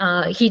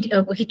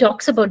 he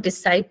talks about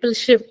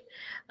discipleship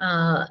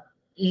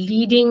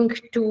leading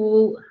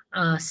to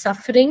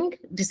suffering,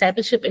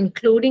 discipleship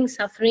including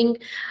suffering,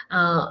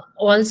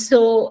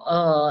 also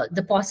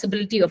the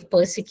possibility of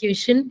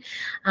persecution.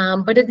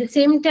 But at the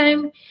same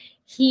time,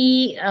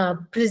 he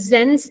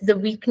presents the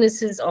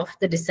weaknesses of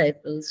the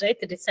disciples, right?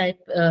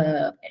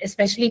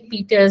 Especially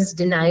Peter's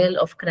denial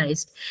of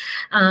Christ.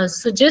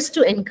 So just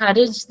to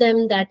encourage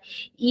them that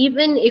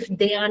even if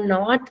they are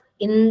not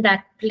in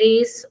that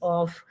place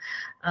of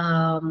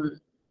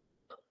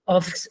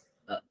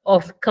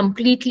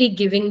completely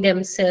giving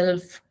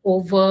themselves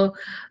over,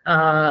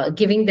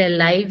 giving their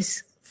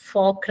lives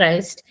for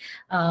Christ,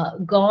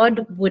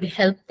 God would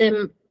help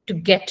them to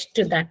get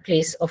to that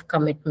place of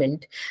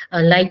commitment,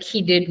 like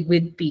he did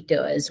with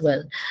Peter as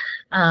well.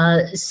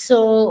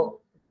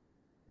 So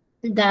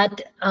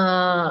that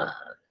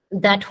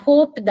that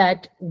hope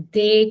that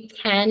they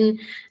can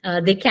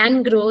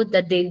grow,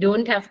 that they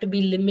don't have to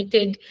be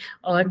limited,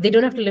 or they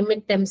don't have to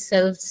limit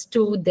themselves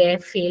to their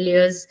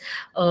failures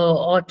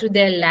or to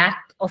their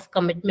lack of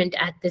commitment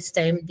at this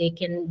time. They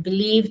can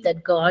believe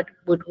that God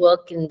would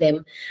work in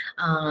them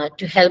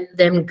to help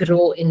them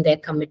grow in their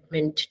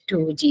commitment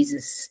to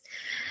Jesus.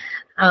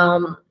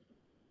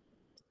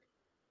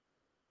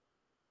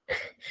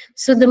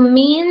 So the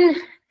main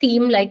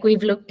theme, like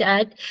we've looked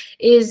at,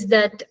 is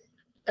that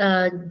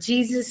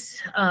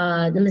Jesus,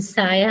 the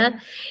Messiah,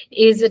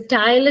 is a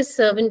tireless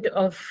servant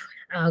of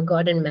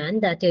God and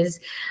man. That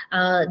is,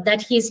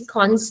 that he's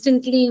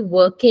constantly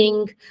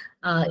working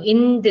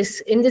in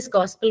this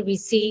gospel. We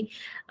see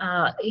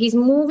he's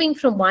moving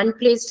from one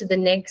place to the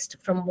next,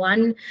 from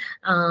one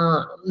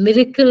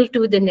miracle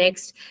to the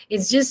next.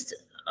 It's just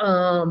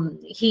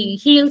he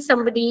heals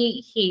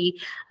somebody,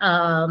 he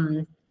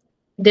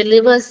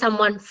delivers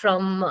someone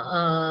from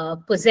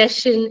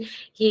possession,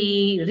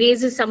 he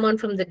raises someone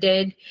from the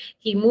dead,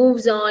 he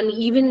moves on.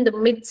 Even in the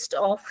midst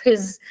of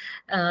his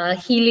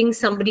healing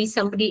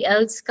somebody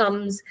else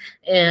comes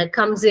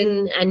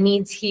in and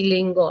needs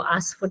healing or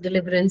asks for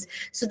deliverance.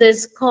 So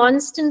there's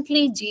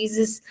constantly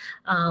Jesus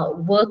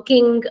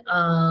working,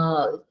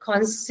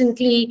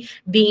 constantly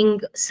being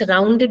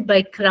surrounded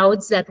by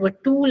crowds that were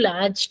too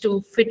large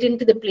to fit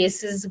into the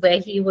places where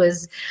he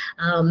was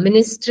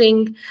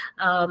ministering.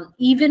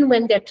 Even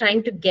when they're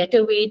trying to get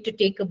away, to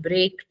take a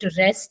break, to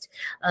rest,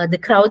 the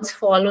crowds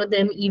follow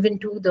them even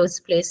to those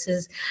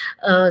places.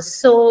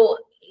 So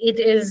it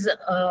is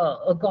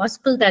a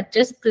gospel that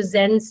just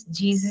presents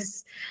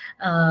Jesus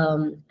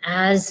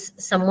as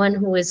someone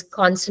who is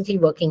constantly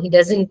working. He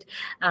doesn't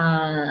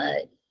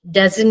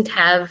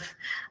have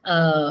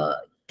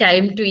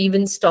time to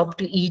even stop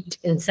to eat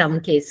in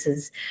some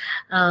cases.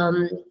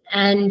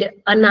 And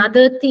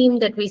another theme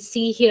that we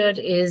see here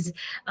is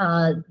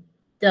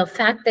the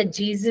fact that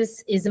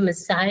Jesus is a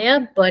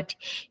Messiah, but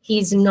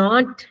he's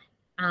not,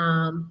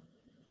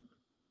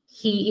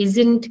 he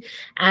isn't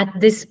at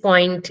this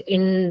point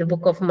in the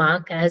book of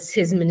Mark as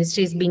his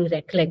ministry is being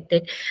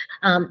recollected.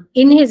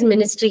 In his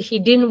ministry, he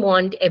didn't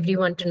want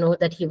everyone to know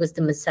that he was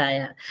the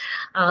Messiah.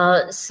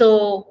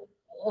 So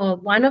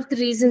one of the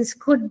reasons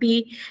could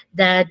be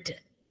that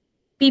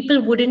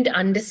people wouldn't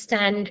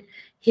understand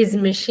his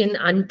mission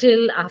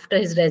until after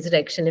his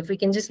resurrection. If we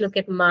can just look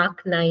at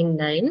Mark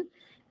 9:9,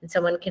 and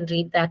someone can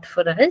read that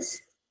for us.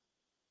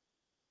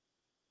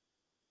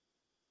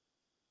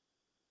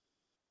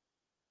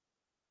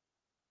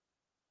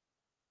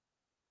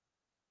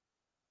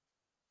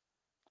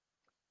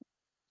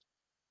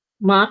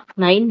 Mark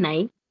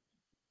 9:9.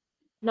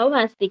 Now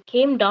as they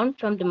came down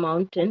from the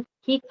mountain,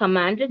 he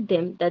commanded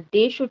them that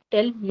they should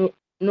tell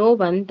no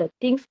one the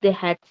things they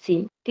had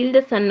seen till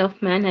the Son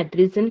of Man had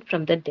risen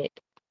from the dead.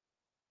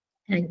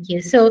 Thank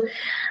you. So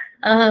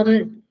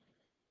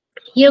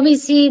here we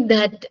see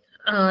that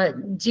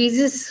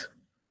Jesus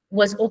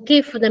was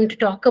okay for them to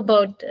talk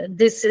about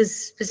this,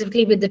 is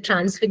specifically with the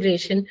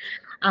transfiguration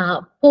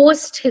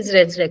post his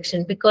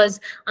resurrection, because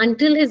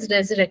until his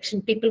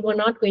resurrection, people were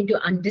not going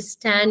to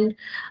understand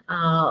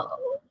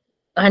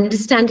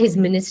his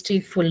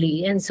ministry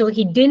fully. And so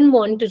he didn't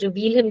want to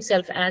reveal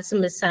himself as a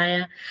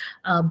Messiah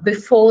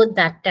before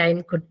that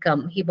time could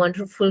come. He wanted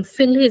to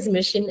fulfill his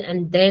mission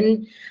and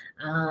then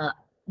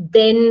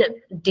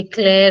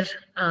declare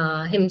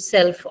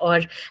himself,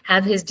 or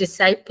have his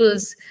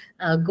disciples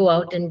go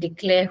out and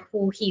declare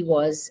who he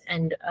was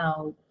and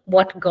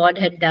what God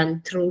had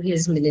done through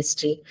his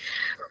ministry.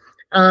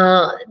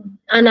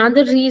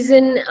 Another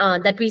reason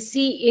that we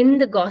see in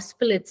the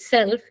gospel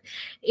itself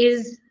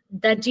is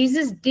that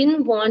Jesus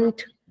didn't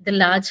want the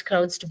large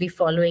crowds to be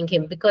following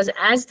him, because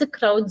as the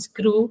crowds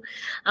grew,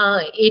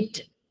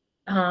 it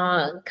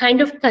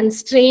kind of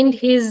constrained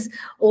his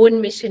own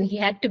mission. He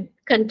had to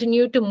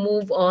continue to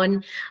move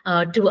on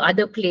to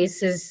other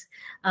places.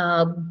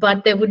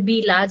 But there would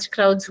be large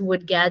crowds who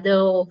would gather,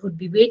 or who would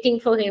be waiting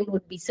for him, who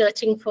would be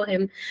searching for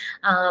him.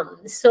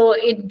 So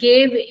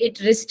it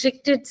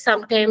restricted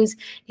sometimes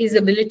his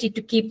ability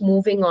to keep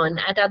moving on.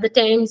 At other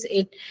times,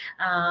 it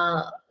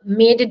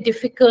made it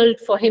difficult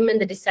for him and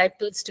the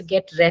disciples to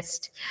get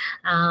rest.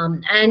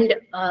 And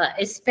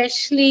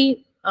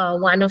especially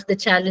one of the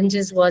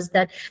challenges was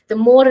that the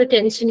more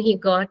attention he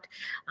got,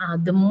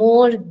 the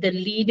more the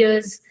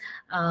leaders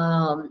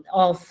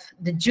of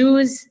the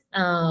Jews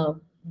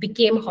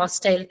became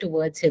hostile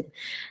towards him.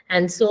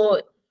 And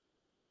so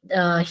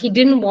he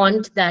didn't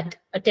want that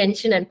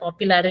attention and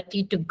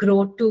popularity to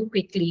grow too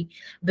quickly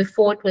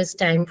before it was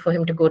time for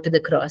him to go to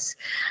the cross.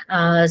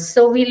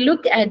 So we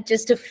look at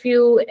just a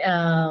few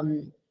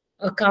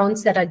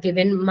accounts that are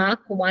given.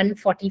 Mark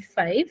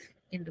 1:45,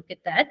 you can look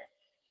at that.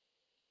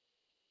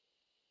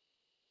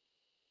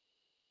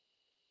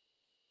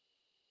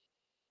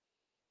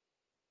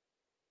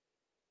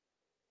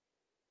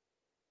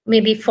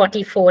 Maybe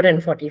 44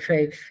 and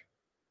 45,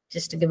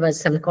 just to give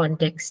us some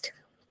context.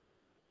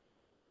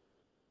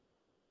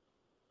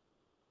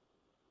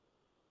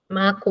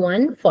 Mark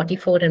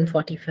 1:44 and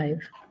 45.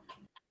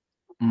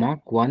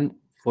 Mark 1,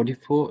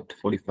 44 to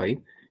 45,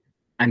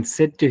 and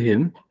said to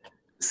him,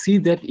 "See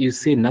that you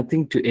say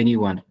nothing to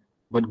anyone,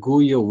 but go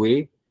your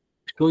way,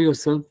 show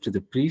yourself to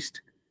the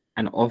priest,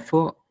 and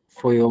offer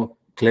for your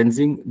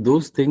cleansing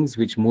those things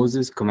which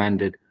Moses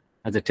commanded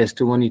as a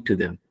testimony to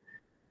them."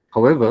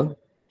 However,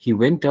 he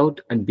went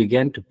out and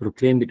began to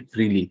proclaim it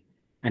freely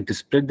and to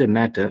spread the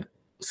matter,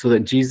 so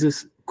that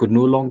Jesus could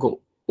no longer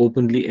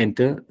openly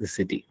enter the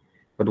city,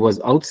 but was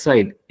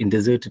outside in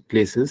deserted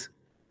places,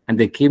 and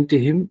they came to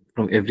him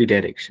from every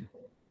direction.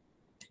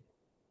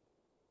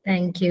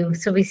 Thank you.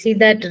 So we see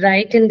that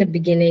right in the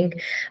beginning.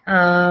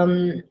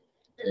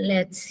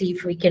 Let's see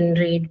if we can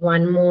read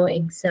one more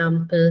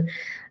example.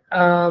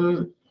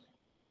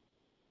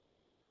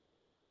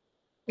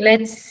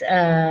 Let's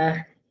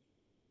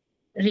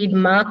read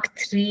Mark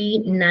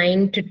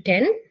 3:9 to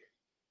 10.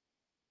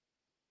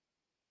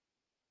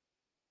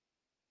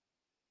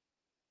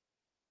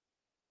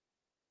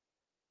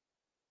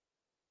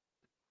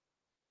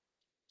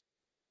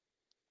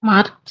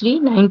 Mark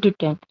 3:9 to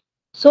 10.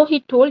 So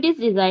he told his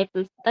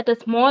disciples that a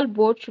small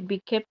boat should be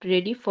kept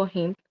ready for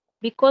him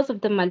because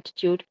of the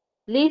multitude,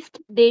 lest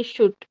they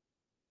should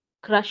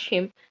crush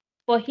him,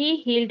 for he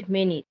healed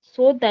many,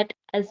 so that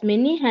as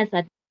many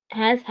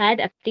has had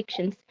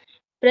afflictions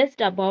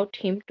pressed about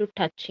him to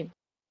touch him.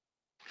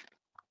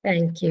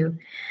 Thank you.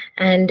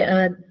 And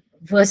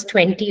verse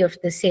 20 of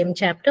the same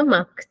chapter,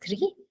 Mark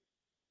 3.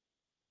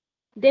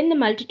 Then the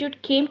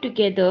multitude came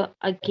together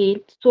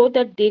again, so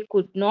that they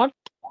could not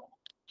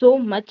so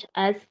much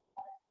as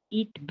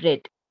eat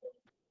bread.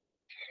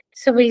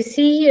 So we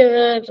see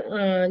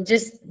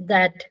just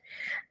that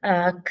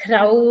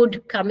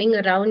crowd coming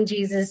around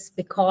Jesus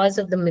because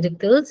of the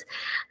miracles.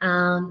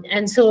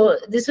 And so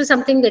this was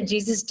something that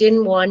Jesus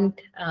didn't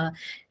want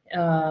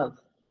to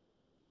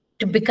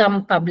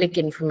become public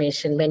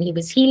information. When he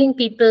was healing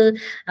people,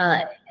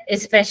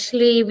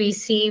 especially we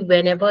see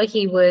whenever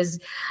he was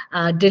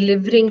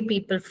delivering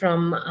people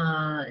from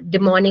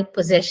demonic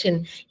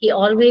possession, he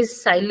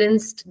always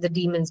silenced the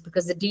demons,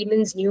 because the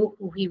demons knew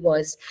who he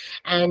was,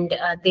 and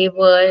they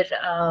would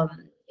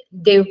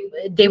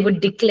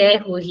declare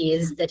who he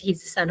is, that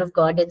he's the Son of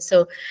God. And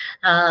so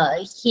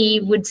he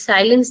would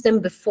silence them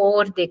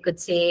before they could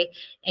say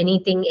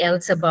anything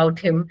else about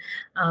him,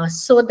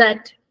 so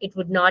that it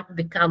would not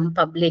become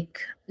public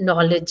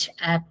knowledge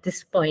at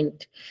this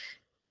point.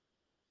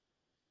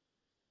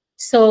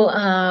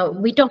 So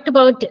we talked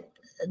about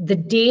the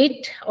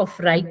date of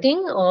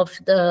writing of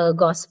the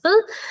gospel.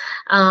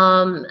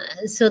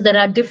 So there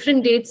are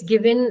different dates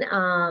given.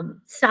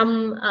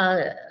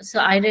 So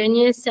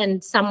Irenaeus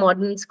and some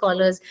modern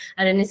scholars,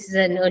 Irenaeus is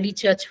an early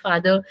church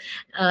father,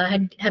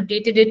 have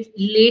dated it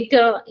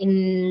later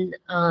in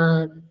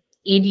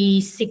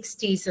AD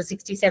 60, so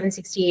 67,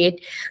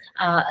 68.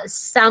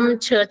 Some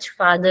church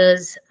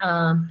fathers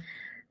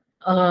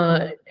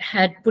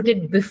had put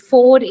it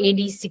before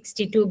AD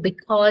 62,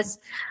 because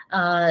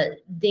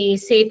they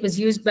say it was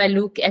used by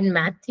Luke and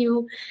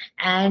Matthew,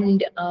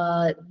 and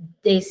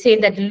they say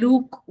that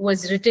Luke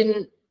was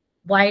written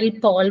while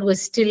Paul was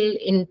still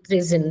in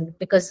prison,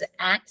 because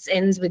Acts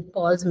ends with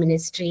Paul's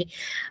ministry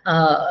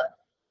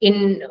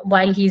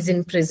while he's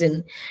in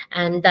prison,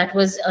 and that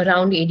was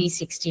around AD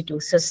 62.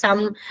 So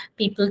some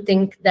people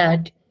think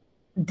that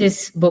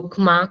this book,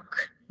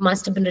 Mark,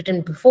 must have been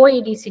written before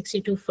AD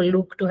 62 for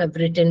Luke to have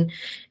written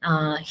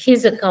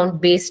his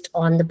account based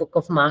on the book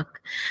of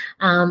Mark.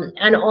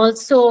 And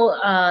also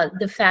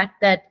the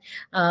fact that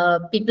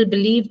people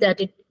believe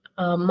that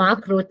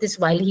Mark wrote this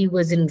while he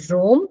was in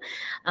Rome,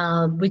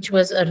 which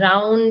was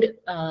around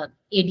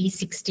AD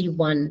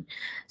 61.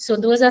 So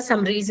those are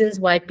some reasons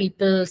why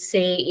people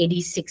say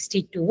AD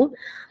 62.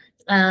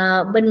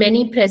 But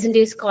many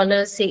present-day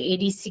scholars say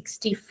AD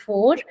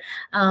 64,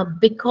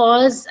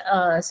 because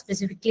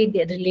specifically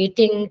they're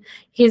relating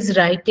his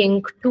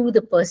writing to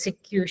the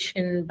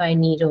persecution by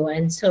Nero.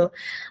 And so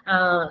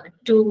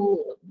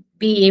to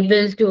be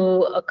able to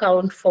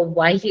account for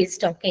why he's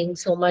talking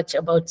so much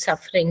about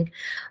suffering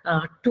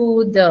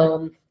to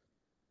the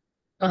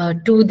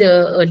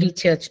early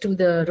church, to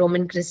the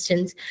Roman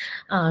Christians,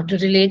 to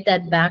relate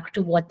that back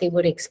to what they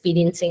were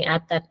experiencing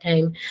at that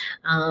time.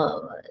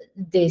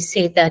 They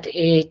say that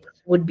it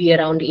would be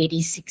around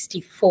AD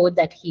 64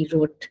 that he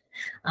wrote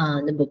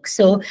the book.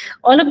 So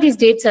all of these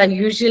dates are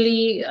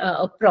usually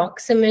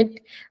approximate.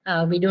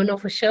 We don't know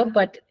for sure,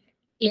 but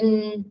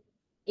in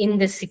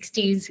the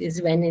 60s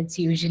is when it's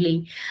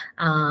usually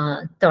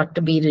thought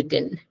to be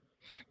written.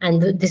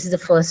 And this is the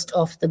first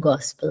of the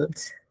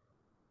Gospels.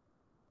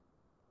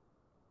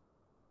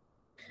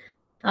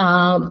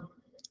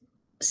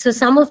 So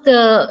some of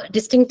the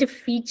distinctive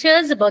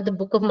features about the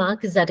book of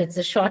Mark is that it's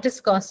the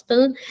shortest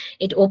gospel.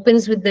 It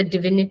opens with the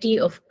divinity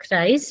of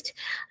Christ.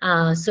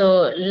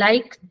 So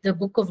like the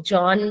book of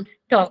John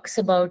talks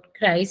about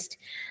Christ,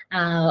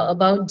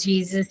 about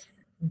Jesus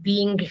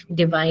being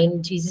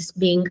divine, Jesus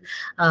being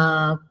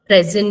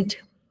present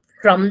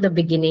from the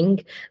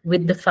beginning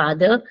with the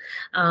Father.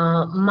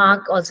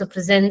 Mark also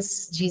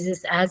presents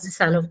Jesus as the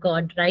Son of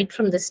God right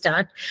from the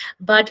start.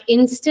 But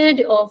instead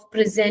of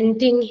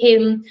presenting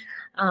him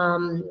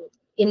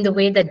in the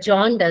way that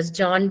John does.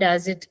 John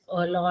does it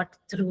a lot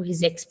through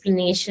his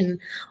explanation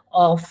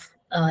of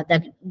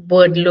that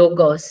word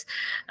logos.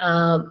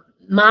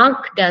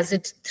 Mark does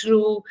it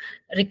through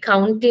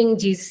recounting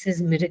Jesus's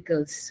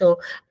miracles, so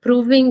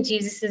proving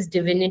Jesus's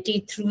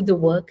divinity through the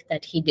work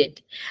that he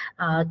did,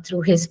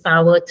 through his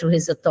power, through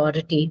his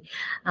authority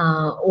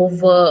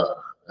over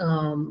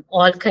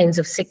all kinds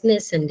of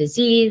sickness and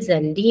disease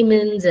and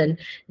demons and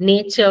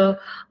nature,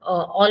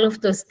 all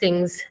of those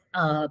things,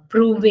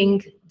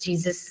 proving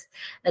Jesus,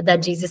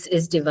 that Jesus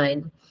is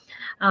divine.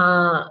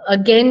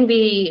 Again,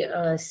 we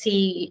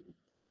see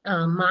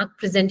Mark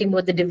presenting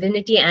both the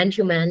divinity and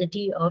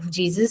humanity of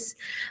Jesus,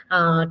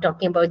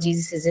 talking about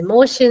Jesus's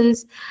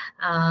emotions,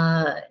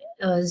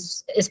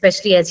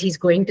 especially as he's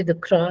going to the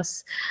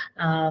cross,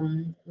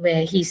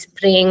 where he's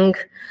praying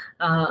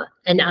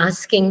and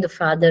asking the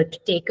Father to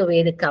take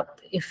away the cup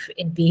if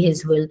it be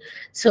his will.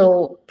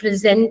 So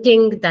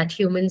presenting that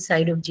human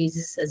side of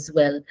Jesus as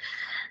well.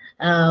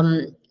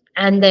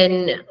 And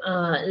then,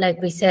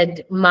 like we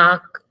said,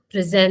 Mark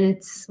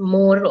presents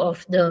more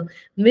of the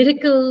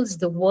miracles,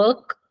 the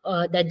work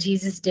that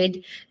Jesus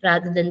did,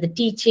 rather than the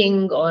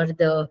teaching or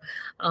the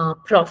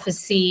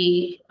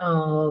prophecy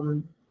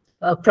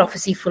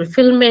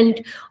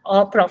fulfillment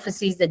or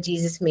prophecies that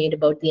Jesus made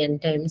about the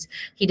end times.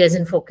 He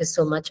doesn't focus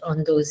so much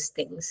on those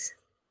things.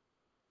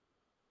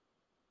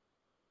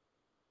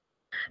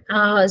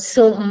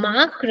 So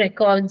Mark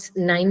records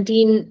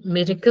 19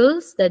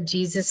 miracles that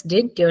Jesus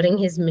did during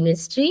his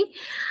ministry.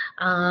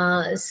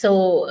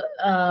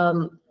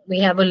 We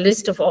have a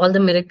list of all the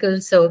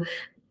miracles. So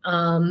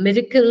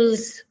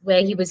miracles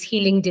where he was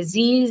healing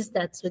disease,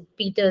 that's with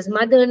Peter's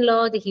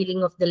mother-in-law, the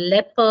healing of the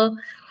leper,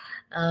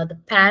 the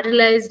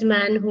paralyzed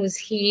man who was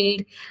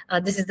healed.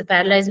 This is the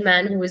paralyzed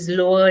man who was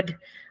lowered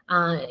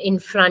in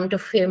front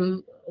of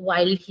him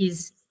while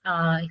he's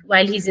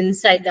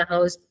inside the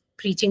house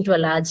preaching to a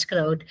large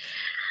crowd.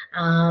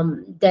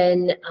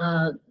 Then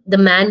the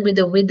man with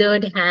the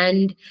withered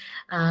hand,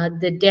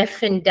 the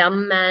deaf and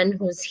dumb man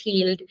who's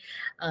healed,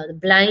 the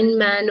blind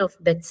man of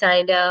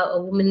Bethsaida,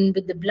 a woman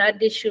with the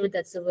blood issue,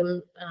 that's a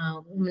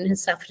woman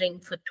who's suffering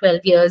for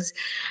 12 years,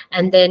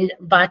 and then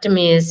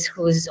Bartimaeus,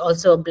 who's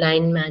also a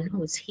blind man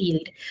who's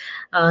healed.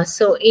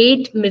 So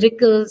 8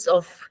 miracles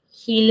of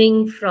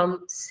healing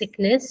from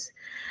sickness.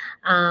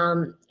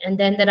 And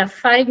then there are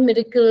 5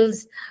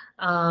 miracles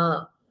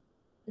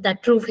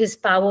that prove his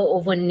power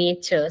over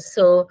nature.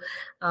 So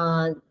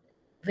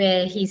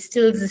where he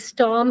stills the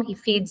storm, he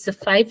feeds the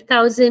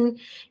 5,000,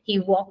 he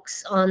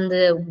walks on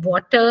the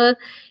water,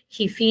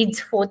 he feeds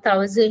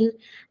 4,000,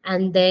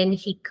 and then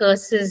he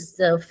curses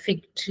the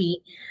fig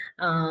tree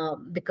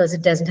because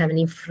it doesn't have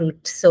any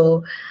fruit.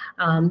 So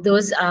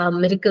those are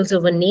miracles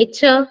over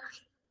nature.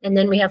 And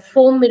then we have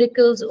 4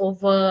 miracles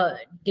over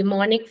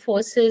demonic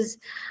forces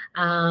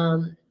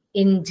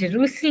in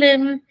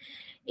Jerusalem,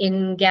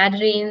 in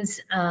Gadarenes,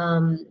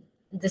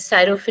 the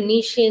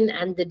Syrophoenician,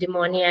 and the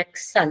demoniac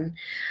son.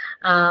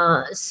 Let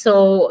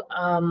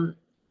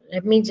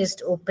me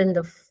just open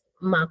the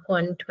Mark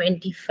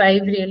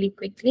 1:25 really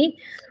quickly.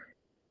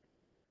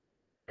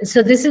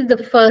 So this is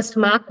the first,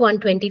 Mark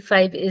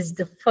 1:25 is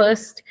the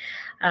first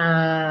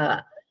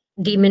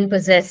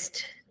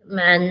demon-possessed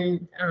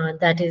man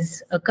that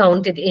is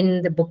accounted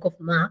in the book of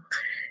Mark.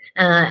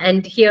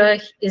 And here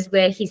is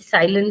where he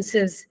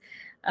silences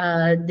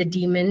the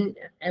demon,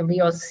 and we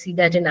also see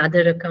that in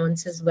other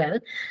accounts as well.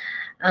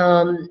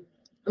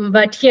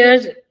 But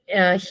here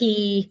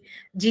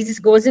Jesus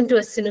goes into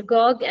a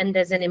synagogue, and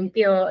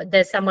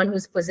there's someone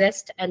who's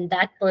possessed, and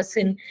that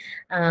person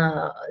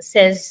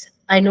says,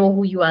 "I know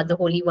who you are, the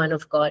Holy One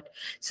of God."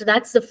 So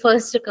that's the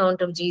first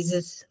account of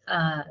Jesus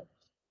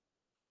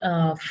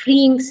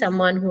freeing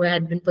someone who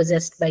had been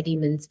possessed by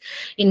demons.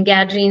 In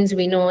Gadarenes,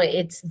 we know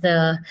it's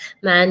the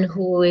man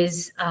who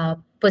is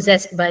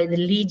possessed by the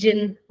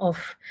legion of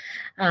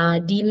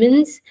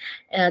demons.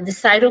 The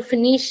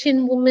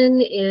Syrophoenician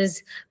woman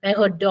is where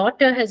her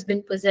daughter has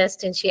been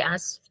possessed, and she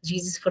asks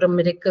Jesus for a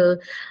miracle.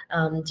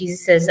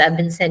 Jesus says, "I've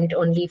been sent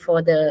only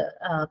for the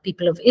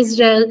people of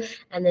Israel."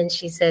 And then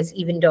she says,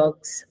 "Even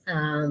dogs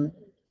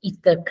eat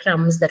the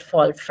crumbs that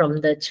fall from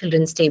the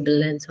children's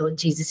table." And so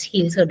Jesus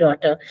heals her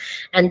daughter.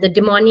 And the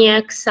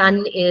demoniac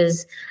son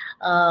is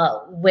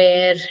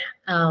where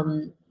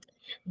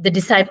the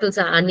disciples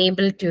are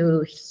unable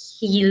to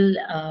heal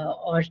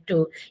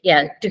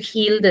to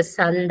heal the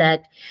son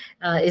that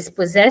is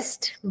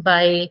possessed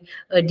by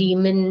a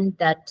demon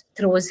that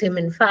throws him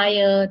in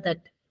fire, that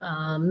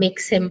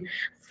makes him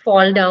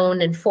fall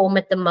down and foam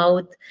at the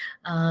mouth.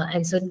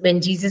 And so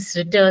when Jesus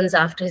returns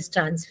after his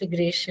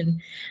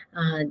transfiguration,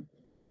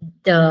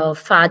 the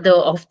father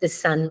of the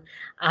son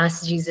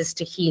asks Jesus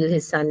to heal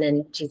his son,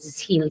 and Jesus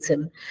heals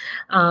him.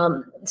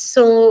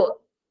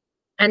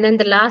 And then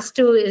the last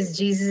 2 is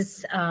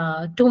Jesus'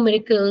 2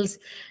 miracles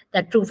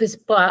that prove his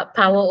power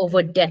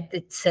over death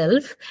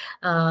itself.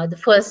 The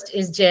first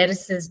is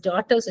Jairus'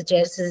 daughter. So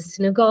Jairus is a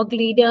synagogue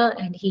leader,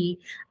 and he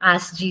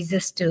asks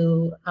Jesus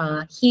to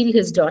heal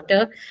his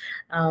daughter.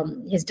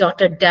 His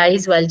daughter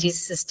dies while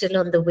Jesus is still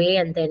on the way,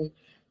 and then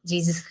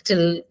Jesus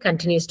still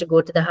continues to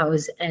go to the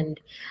house and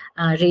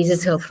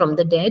raises her from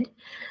the dead.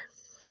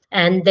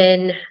 And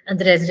then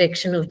the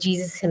resurrection of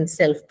Jesus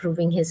himself,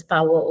 proving his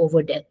power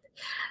over death.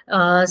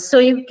 So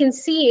you can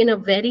see in a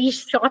very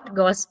short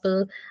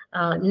gospel,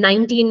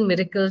 19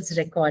 miracles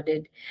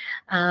recorded.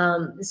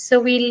 So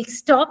we'll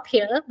stop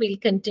here. We'll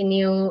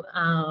continue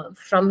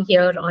from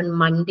here on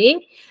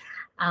Monday.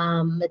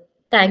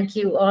 Thank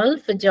you all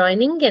for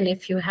joining. And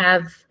if you're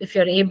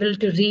able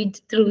to read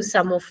through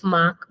some of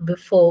Mark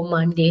before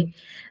Monday,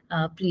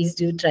 please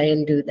do try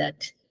and do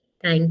that.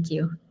 Thank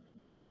you.